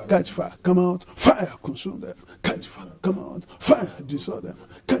 catch fire, come out, fire, consume them, catch fire, come out, fire, destroy them,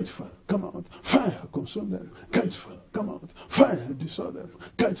 catch fire, come out, fire, consume them, catch fire, come out, fire, destroy them,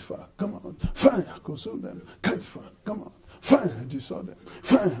 catch fire, come out, fire, consume them, catch fire, come out, fire, destroy them,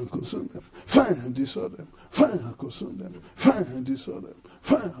 fire, consume them, fire, destroy them, fire, consume them, fire, destroy them,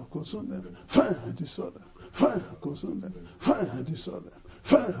 fire, consume them, fire, destroy them, fire, consume them, fire, destroy them,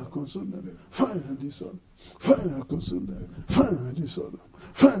 fire, consume them, fire, destroy them, fire, consume them, fire, destroy them,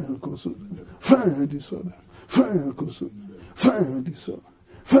 fire, consume them, fire, destroy them, fire, consume them, fire, destroy them,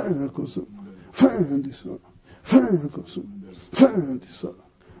 fire, consume them, fire, destroy them, fire, consume them, fire, destroy them,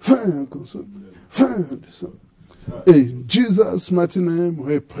 fire, consume them, fire, destroy them. In Jesus' mighty name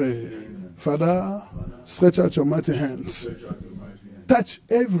we pray. Father, stretch out your mighty hands. Touch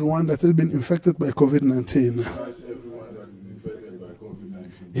everyone that has been infected by COVID-19.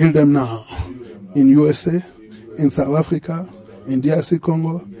 Heal them now. In USA, in South Africa, in DRC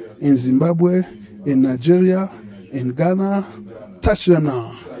Congo, in Zimbabwe, in Nigeria, in Ghana. Touch them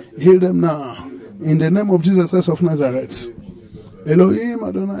now. Heal them now. In the name of Jesus Christ of Nazareth. Elohim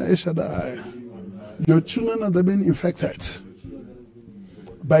Adonai Shaddai. Your children have been infected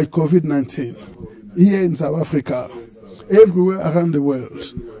by COVID-19 here in South Africa, everywhere around the world.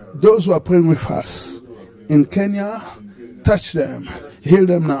 Those who are praying with us in Kenya, touch them, heal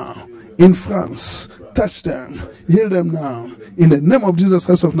them now. In France, touch them, heal them now. In the name of Jesus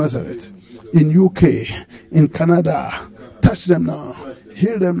Christ of Nazareth. In UK, in Canada, touch them now,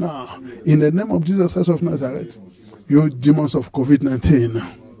 heal them now. In the name of Jesus Christ of Nazareth. You demons of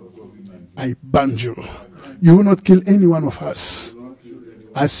COVID-19. I ban you. You will not kill any one of us.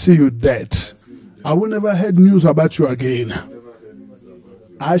 I see you dead. I will never hear news about you again.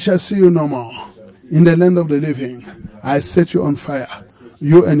 I shall see you no more. In the land of the living, I set you on fire.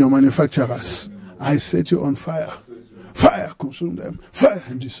 You and your manufacturers, I set you on fire. Fire consume them. Fire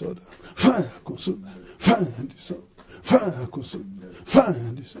and destroy them. Fire consume them. Fire and destroy them. Fire consume them. Fire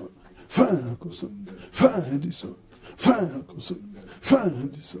and destroy them. Fire consume them. Fire and destroy them. Fire consume them. Fire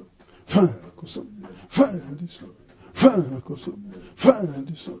and destroy them. Fire consume, fire and destroy, fire consume, fire and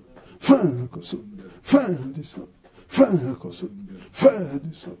destroy, fire consume, fire and destroy, fire consume, fire and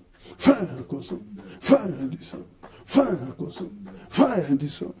destroy, fire consume, fire and destroy, fire consume, fire and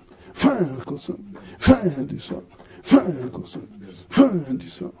destroy, fire consume, fire and destroy, fire consume, fire and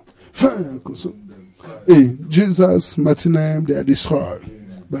destroy, fire consume. In Jesus' mighty name they are destroyed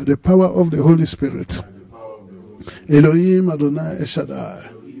by the power of the Holy Spirit. Elohim Adonai Shaddai.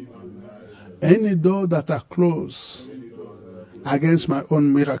 Any door that are closed against my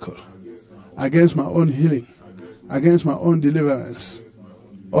own miracle, against my own healing, against my own deliverance,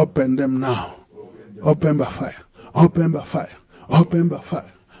 open them now. Open by fire. Open by fire. Open by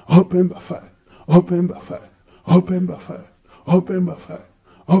fire. Open by fire. Open by fire. Open by fire. Open by fire.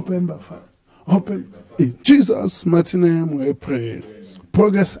 Open by fire. Open. In Jesus' mighty name we pray.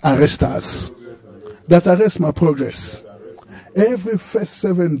 Progress arrest us. That arrest my progress. Every first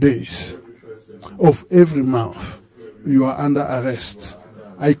 7 days of every month, you are under arrest.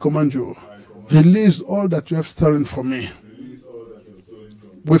 I command you, release all that you have stolen from me.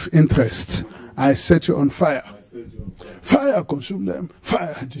 With interest, I set you on fire. Fire consume them.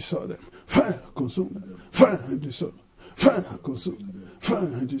 Fire destroy them. Fire consume them. Fire destroy them. Fire consume them.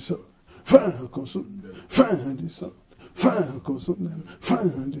 Fire destroy them. Fire consume them. Fire destroy them. Fire consume them. Fire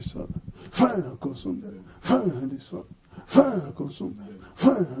destroy them. Fire consume them. Fire destroy them. Fire consume them.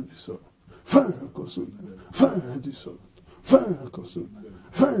 Fire destroy them. Fire consume them. Fire destroy them. Fire consume them.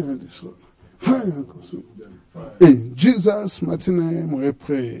 Fire destroy them. Fire consume them. In Jesus' mighty name we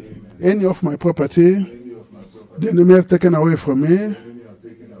pray. Any of my property the enemy have taken away from me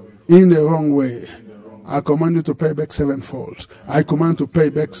in the wrong way, I command you to pay back sevenfold. I command to pay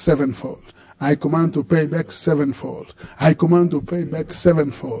back sevenfold. I command to pay back sevenfold. I command to pay back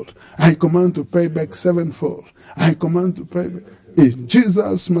sevenfold. I command to pay back sevenfold. I command to pay back. In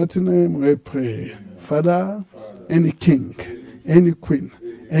Jesus' mighty name we pray. Father, any king, any queen,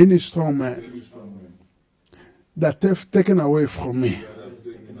 any strong man that have taken away from me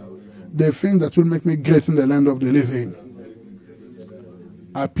the thing that will make me great in the land of the living,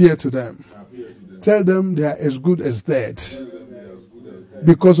 appear to them. Tell them they are as good as dead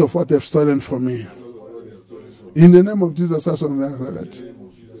because of what they've stolen from me. In the name of Jesus Christ of Nazareth,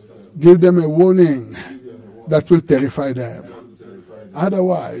 give them a warning that will terrify them.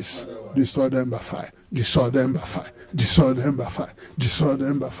 Otherwise, destroy them by fire. Destroy them by fire. Destroy them by fire. Destroy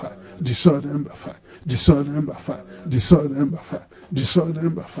them by fire. Destroy them by fire. Destroy them by fire. Destroy them by fire. destroy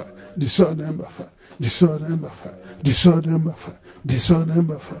them by fire, destroy them by fire, destroy them by fire, destroy them by fire, destroy them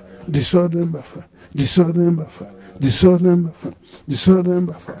by fire, destroy them by fire, destroy them by fire, destroy them by fire, destroy them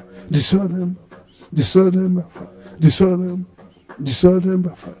by fire, destroy them, destroy them by fire, destroy them, destroy them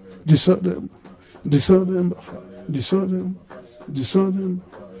by fire, destroy them, destroy them by fire, destroy them, destroy them,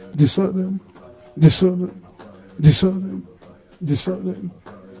 destroy them, destroy them, destroy them, destroy them,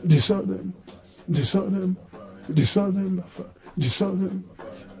 destroy them, destroy them, destroy them by fire, destroy them.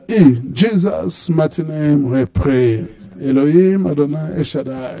 In Jesus' mighty name we pray. Elohim Adonai El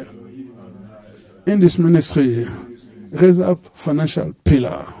Shaddai. In this ministry, raise up financial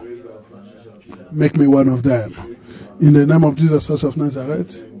pillar. Make me one of them. In the name of Jesus Christ of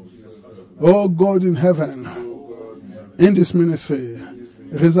Nazareth. Oh God in heaven, in this ministry,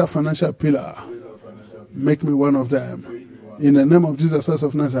 raise up financial pillar. Make me one of them. In the name of Jesus Christ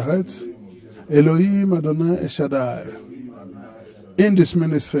of Nazareth. Elohim Adonai El Shaddai. In this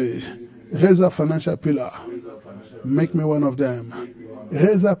ministry, raise up financial pillar. Make me one of them.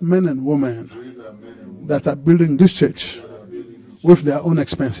 Raise up men and women that are building this church with their own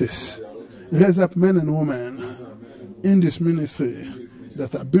expenses. Raise up men and women in this ministry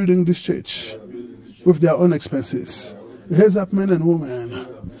that are building this church with their own expenses. Raise up men and women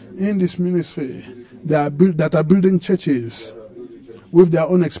in this ministry that are building churches with their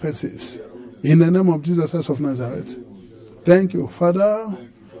own expenses. In the name of Jesus Christ of Nazareth. Thank you, Father,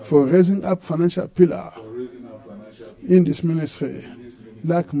 for raising up financial pillar in this ministry,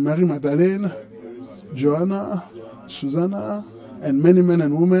 like Mary Magdalene, Joanna, Susanna, and many men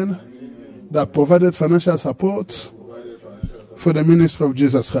and women that provided financial support for the ministry of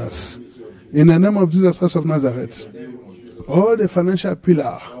Jesus Christ. In the name of Jesus Christ of Nazareth, all the financial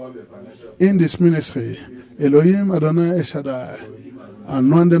pillar in this ministry, Elohim Adonai El Shaddai,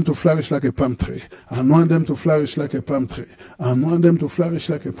 anoint them to flourish like a palm tree. Anoint them to flourish like a palm tree. Anoint them to flourish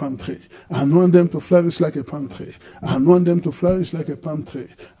like a palm tree. Anoint them to flourish like a palm tree. Anoint them to flourish like a palm tree.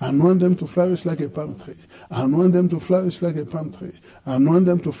 Anoint them to flourish like a palm tree. Anoint them to flourish like a palm tree. Anoint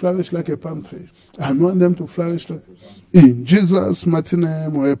them to flourish like a palm tree. Anoint them to flourish like. In Jesus' mighty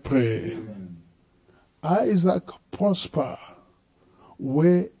name we pray. Isaac prospered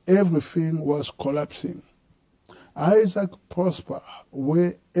where everything was collapsing. Isaac prospered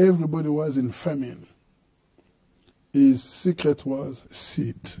where everybody was in famine. His secret was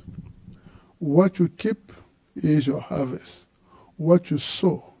seed. What you keep is your harvest. What you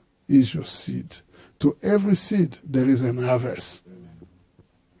sow is your seed. To every seed there is an harvest.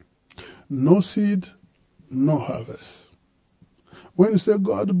 No seed, no harvest. When you say,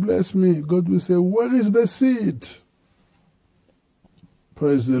 God bless me, God will say, where is the seed?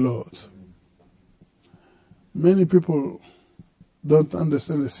 Praise the Lord. Many people don't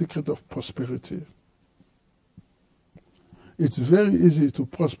understand the secret of prosperity. It's very easy to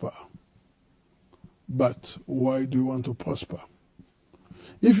prosper, but why do you want to prosper?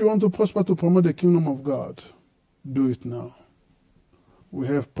 If you want to prosper to promote the kingdom of God, do it now. We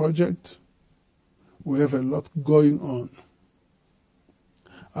have projects. We have a lot going on.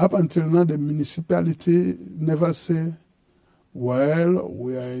 Up until now, the municipality never say, well,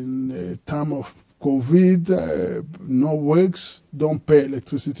 we are in a time of COVID, no works, don't pay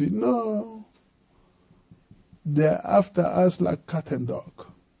electricity. No. They're after us like cat and dog.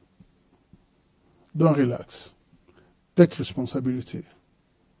 Don't relax. Take responsibility.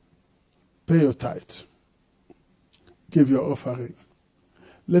 Pay your tithe. Give your offering.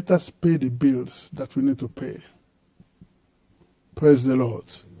 Let us pay the bills that we need to pay. Praise the Lord.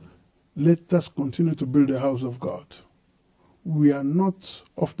 Let us continue to build the house of God. We are not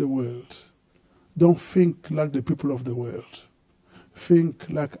of the world. Don't think like the people of the world. Think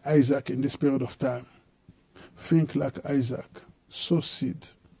like Isaac in this period of time. Think like Isaac. Sow seed.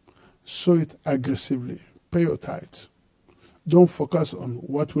 Sow it aggressively. Pay your tithe. Don't focus on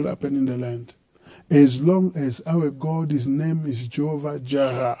what will happen in the land. As long as our God, his name is Jehovah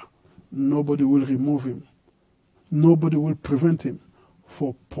Jireh, nobody will remove him. Nobody will prevent him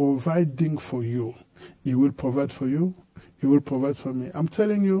for providing for you. He will provide for you. He will provide for me. I'm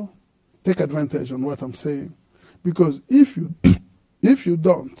telling you, take advantage on what I'm saying. Because if you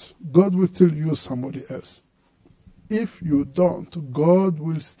don't, God will still use somebody else. If you don't, God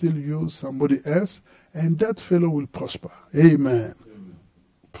will still use somebody else, and that fellow will prosper. Amen.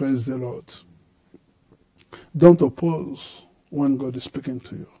 Praise the Lord. Don't oppose when God is speaking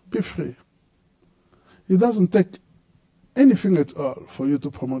to you. Be free. It doesn't take anything at all for you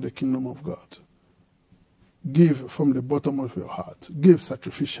to promote the kingdom of God. Give from the bottom of your heart. Give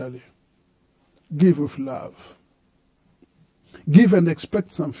sacrificially. Give with love. Give and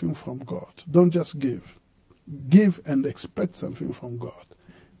expect something from God. Don't just give. Give and expect something from God.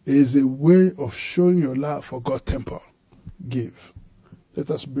 It is a way of showing your love for God's temple. Give. Let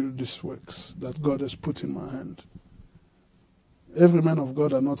us build these works that God has put in my hand. Every man of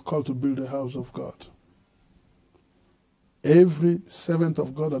God are not called to build the house of God. Every servant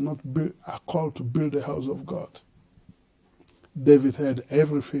of God are called to build the house of God. David had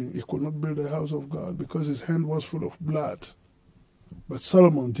everything. He could not build the house of God because his hand was full of blood. But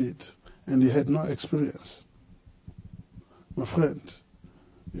Solomon did, and he had no experience. My friend,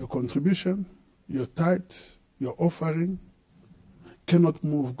 your contribution, your tithe, your offering cannot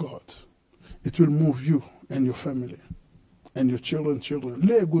move God. It will move you and your family and your children.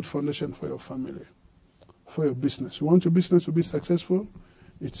 Lay a good foundation for your family, for your business. You want your business to be successful?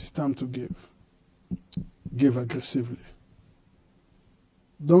 It is time to give. Give aggressively.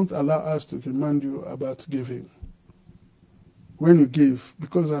 Don't allow us to remind you about giving. When you give,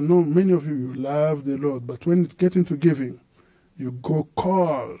 because I know many of you love the Lord, but when it gets into giving, you go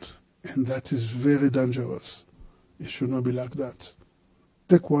cold, and that is very dangerous. It should not be like that.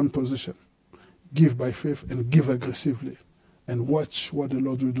 Take one position. Give by faith and give aggressively. And watch what the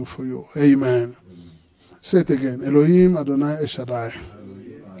Lord will do for you. Amen. Say it again. Elohim Adonai Eshadai.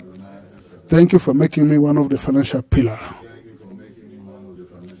 Thank you for making me one of the financial pillars.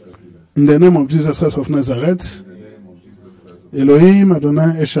 In the name of Jesus Christ of Nazareth. Elohim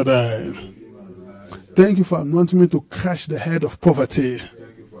Adonai Eshadai. Thank you for anointing me to crush the head of poverty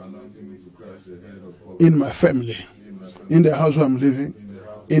in my family, in the house where I'm living,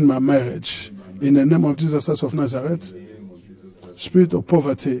 in my marriage. In the name of Jesus Christ of Nazareth, spirit of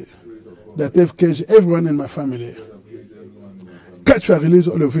poverty that have caged everyone in my family, catch and release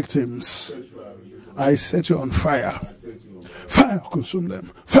all your victims. I set you on fire. Fire consume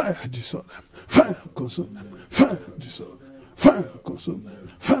them. Fire destroy them. Fire consume them. Fire destroy them. Fire consume them.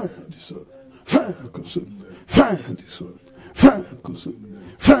 Fire destroy them. Fire consume. Fire destroy. Fire consume.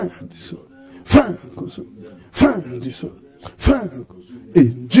 Fire destroy. Fire consume. Fire destroy. Fire consume.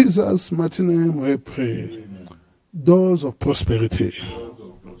 In Jesus' mighty name we pray. Doors of prosperity.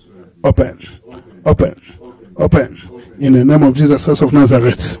 Open. Open. Open. In the name of Jesus Christ of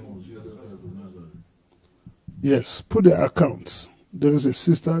Nazareth. Yes, put the account. There is a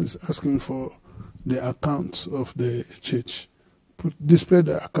sister is asking for the account of the church. Display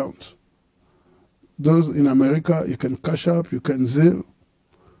the account. Those in America, you can Cash App, you can Zelle.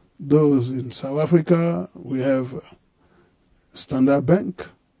 Those in South Africa, we have Standard Bank.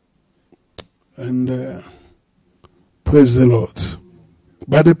 And praise the Lord.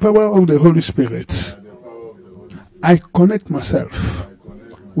 By the power of the Holy Spirit, I connect myself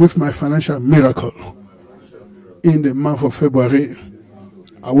with my financial miracle. In the month of February,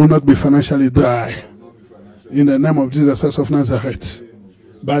 I will not be financially dry. In the name of Jesus Christ of Nazareth,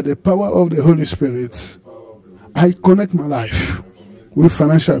 by the power of the Holy Spirit, I connect my life with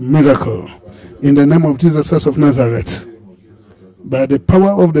financial miracle. In the name of Jesus Christ of Nazareth, by the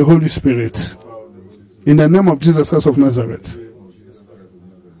power of the Holy Spirit, in the name of Jesus Christ of Nazareth.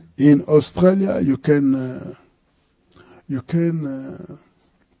 In Australia, you can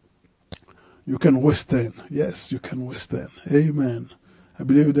Western. Yes, you can Western. Amen. I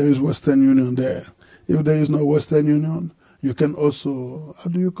believe there is Western Union there. If there is no Western Union, you can also, how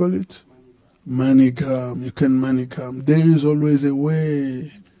do you call it? MoneyGram. You can MoneyGram. There is always a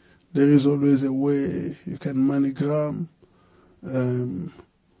way. There is always a way. You can MoneyGram.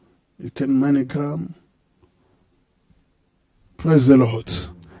 You can MoneyGram. Praise the Lord.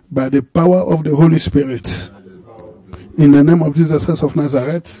 By the power of the Holy Spirit. In the name of Jesus Christ of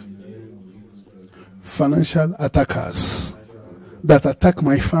Nazareth. Financial attackers that attack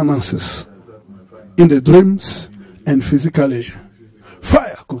my finances in the dreams and physically.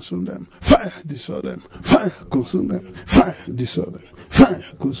 Fire consume them. Fire destroy them. Fire consume them. Fire destroy them. Fire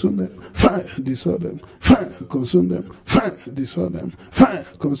consume them. Fire destroy them. Fire consume them. Fire destroy them. Fire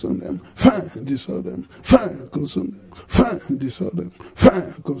consume them. Fire destroy them. Fire consume them. Fire destroy them.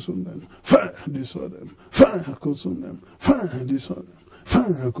 Fire consume them. Fire destroy them. Fire consume them. Fire destroy them.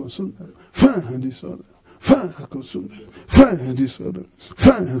 Fire consume them. Fire destroy them. Fire consume them. Fire destroy them.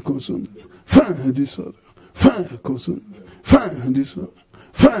 Fire consume them. Fire destroy them. Fire consume them. Fire destroy them.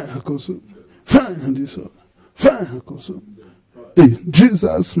 Fire consume them. Fire destroy them. Fire consume them. In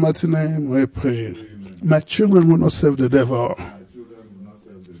Jesus' mighty name we pray. My children will not serve the devil.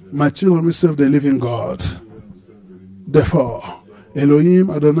 My children will serve the living God. Therefore, Elohim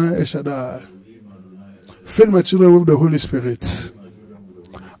Adonai Eshadai. Fill my children with the Holy Spirit.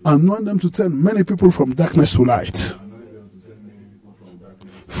 Anoint them to turn many people from darkness to light.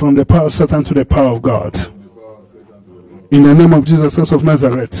 From the power of Satan to the power of God. In the name of Jesus Christ of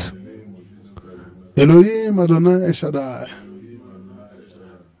Nazareth. Elohim Adonai El Shaddai.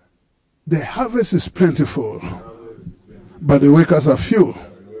 The harvest is plentiful, but the workers are few.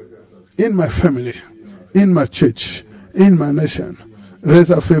 In my family, in my church, in my nation,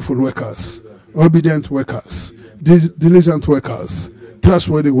 raise up faithful workers, obedient workers, diligent workers,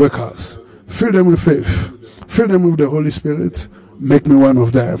 trustworthy workers. Fill them with faith. Fill them with the Holy Spirit. Make me one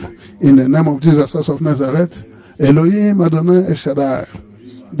of them. In the name of Jesus Christ of Nazareth, Elohim Adonai El Shaddai.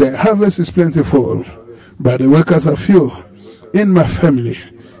 The harvest is plentiful, but the workers are few. In my family,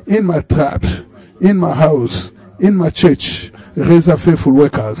 in my tribe, in my house, in my church, raise up faithful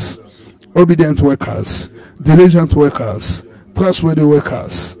workers, obedient workers, diligent workers, trustworthy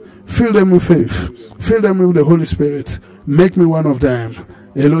workers. Fill them with faith. Fill them with the Holy Spirit. Make me one of them.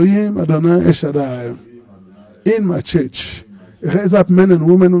 Elohim Adonai El Shaddai. In my church, raise up men and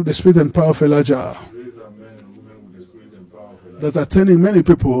women with the spirit and power of Elijah that are turning many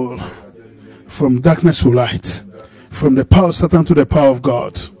people from darkness to light, from the power of Satan to the power of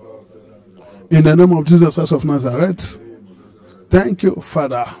God. In the name of Jesus Christ of Nazareth, thank you,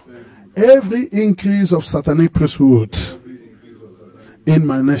 Father. Every increase of satanic priesthood in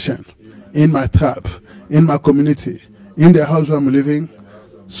my nation, in my tribe, in my community, in the house where I'm living,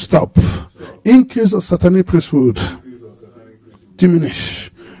 stop. Increase of satanic priesthood,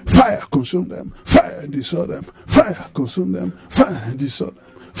 diminish. Fire consume them. Fire destroy them. Fire consume them. Fire destroy them.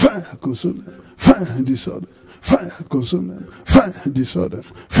 Fire consume them. Fire destroy them. Fire consume them. Fire destroy them.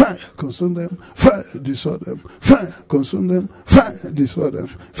 Fire consume them. Fire destroy them. Fire consume them. Fire destroy them.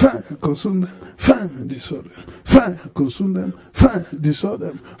 Fire consume them. Fire destroy them. Fire consume them. Fire destroy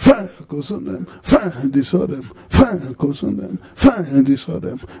them. Fire consume them. Fire destroy them. Fire consume them. Fire destroy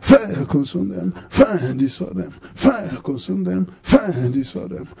them. Fire consume them. Fire destroy them. Fire consume them. Fire destroy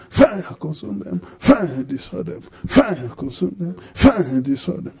them. Fire consume them. Fire destroy them. Fire consume them. Fire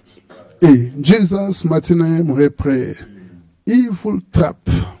destroy them. In Jesus' mighty name we pray. Evil trap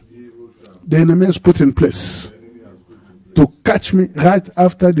the enemy has put in place to catch me right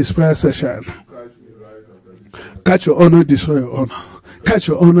after this prayer session. Catch your honor, destroy your honor. Catch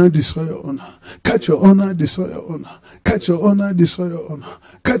your honor, destroy your honor. Catch your honor, destroy your honor. Catch your honor, destroy your honor.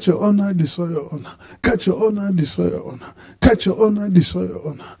 Catch your honor, destroy your honor. Catch your honor, destroy your honor. Catch your honor, destroy your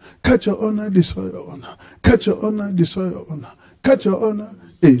honor. Catch your honor, destroy your honor. Catch your honor, destroy your honor. Catch your honor.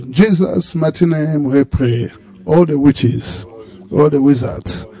 In Jesus' mighty name we pray. All the witches, all the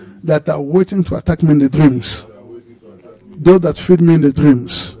wizards that are waiting to attack me in the dreams, those that feed me in the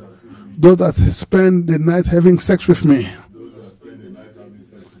dreams, those that spend the night having sex with me,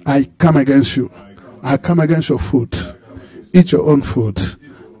 I come against you. I come against your food. Eat your own food.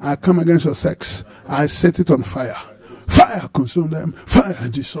 I come against your sex. I set it on fire. Fire consume them. Fire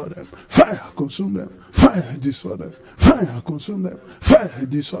destroy them. Fire consume them. Fire destroy them. Fire consume them. Fire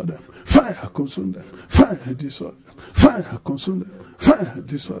destroy them. Fire consume them. Fire destroy them. Fire consume them. Fire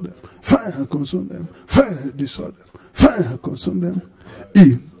destroy them. Fire consume them. Fire destroy them. Fire consume them.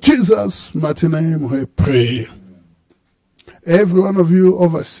 In Jesus' mighty name we pray. Every one of you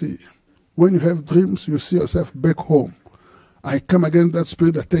oversee. When you have dreams, you see yourself back home. I come against that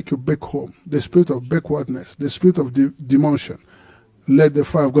spirit that take you back home. The spirit of backwardness, the spirit of demotion. Let the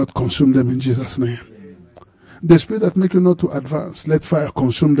fire of God consume them in Jesus' name. The spirit that make you not to advance, let fire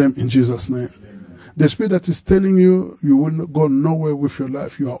consume them in Jesus' name. The spirit that is telling you you will go nowhere with your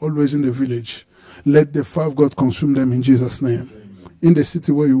life, you are always in the village, let the fire of God consume them in Jesus' name. In the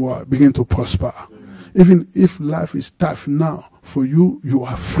city where you are, begin to prosper. Even if life is tough now, for you, you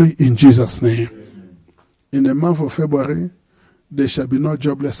are free in Jesus' name. In the month of February, there shall be no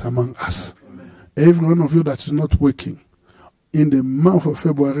jobless among us. Every one of you that is not working, in the month of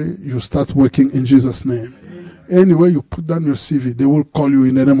February, you start working in Jesus' name. Anywhere you put down your CV, they will call you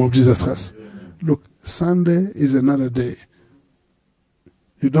in the name of Jesus Christ. Look, Sunday is another day.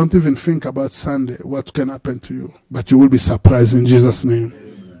 You don't even think about Sunday, what can happen to you. But you will be surprised in Jesus' name.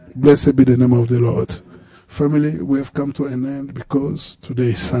 Blessed be the name of the Lord. Family, we have come to an end because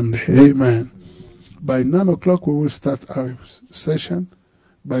today is Sunday. Amen. By 9 o'clock, we will start our session.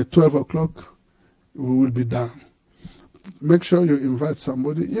 By 12 o'clock, we will be done. Make sure you invite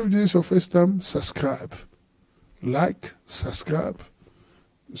somebody. If this is your first time, subscribe. Like, subscribe,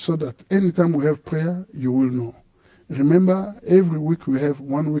 so that anytime we have prayer, you will know. Remember, every week we have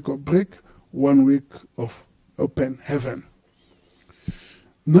 1 week of break, 1 week of open heaven.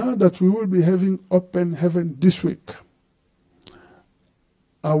 Now that we will be having open heaven this week,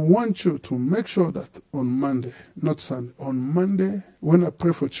 I want you to make sure that on Monday, not Sunday, on Monday, when I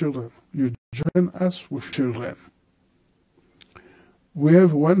pray for children, you join us with children. We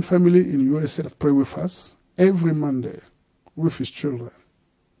have one family in USA that pray with us every Monday with his children.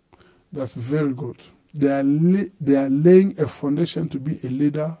 That's very good. They are laying a foundation to be a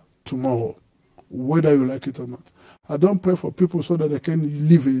leader tomorrow, whether you like it or not. I don't pray for people so that they can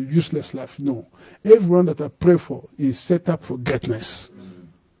live a useless life. No. Everyone that I pray for is set up for greatness.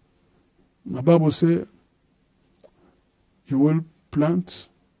 My Bible says, you will plant,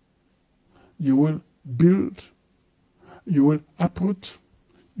 you will build, you will uproot,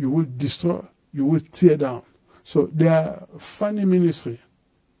 you will destroy, you will tear down. So they are funny ministry.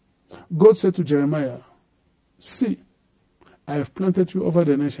 God said to Jeremiah, see, I have planted you over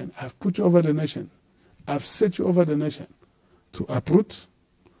the nation. I have put you over the nation. I have set you over the nation to uproot,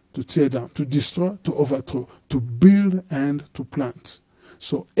 to tear down, to destroy, to overthrow, to build and to plant.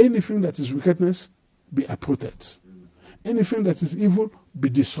 So anything that is wickedness, be uprooted. Anything that is evil, be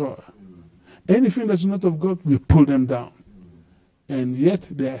destroyed. Anything that is not of God, we pull them down. And yet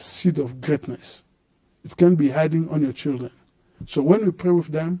they are seed of greatness. It can be hiding on your children. So when we pray with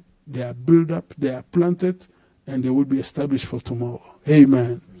them, they are built up, they are planted, and they will be established for tomorrow.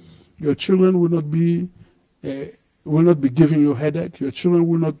 Amen. Your children will not be giving you a headache. Your children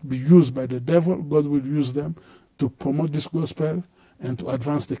will not be used by the devil. God will use them to promote this gospel and to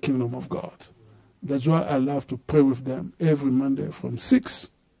advance the kingdom of God. That's why I love to pray with them every Monday from 6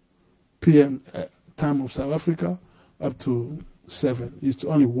 p.m. Time of South Africa up to 7. It's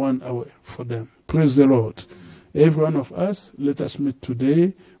only 1 hour for them. Praise the Lord. Every one of us, let us meet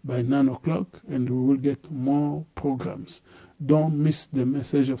today by 9 o'clock and we will get more programs. Don't miss the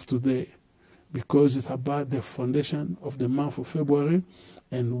message of today because it's about the foundation of the month of February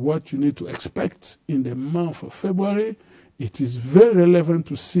and what you need to expect in the month of February. It is very relevant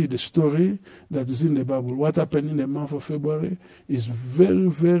to see the story that is in the Bible. What happened in the month of February is very,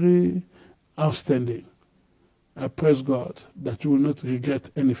 very outstanding. I praise God that you will not regret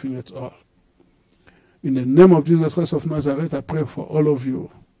anything at all. In the name of Jesus Christ of Nazareth, I pray for all of you.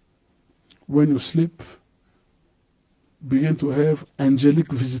 When you sleep, begin to have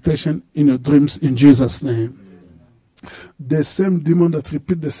angelic visitation in your dreams in Jesus' name. The same demon that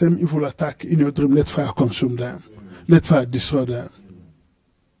repeat the same evil attack in your dream, let fire consume them. Let fire destroy them.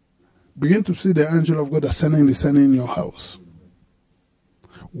 Begin to see the angel of God ascending, descending in your house.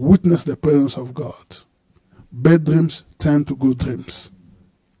 Witness the presence of God. Bad dreams turn to good dreams.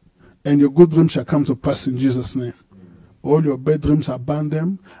 And your good dreams shall come to pass in Jesus' name. All your bad dreams, I ban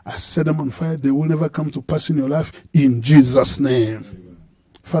them. I set them on fire. They will never come to pass in your life in Jesus' name.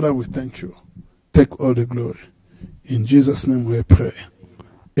 Father, we thank you. Take all the glory. In Jesus' name we pray.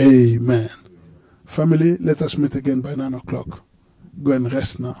 Amen. Family, let us meet again by 9 o'clock. Go and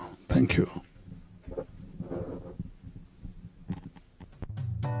rest now. Thank you.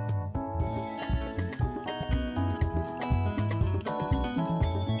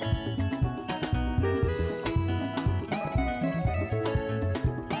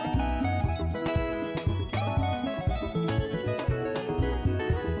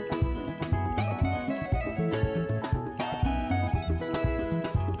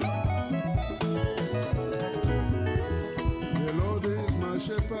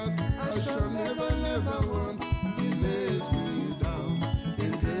 I shall never, never want. He lays me down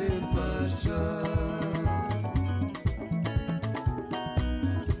in green pastures.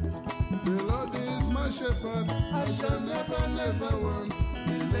 The Lord is my shepherd. I shall never, never want.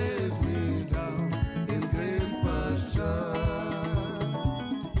 He lays me down in green pastures.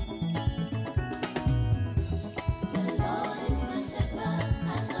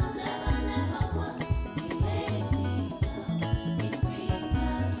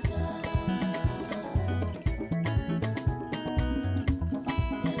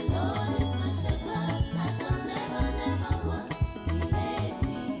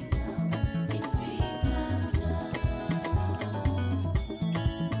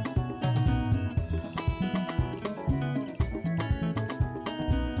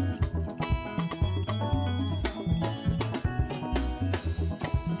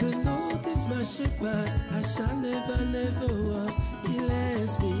 Shepherd, I shall never, never want. He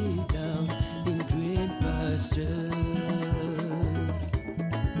lays me down in green pastures.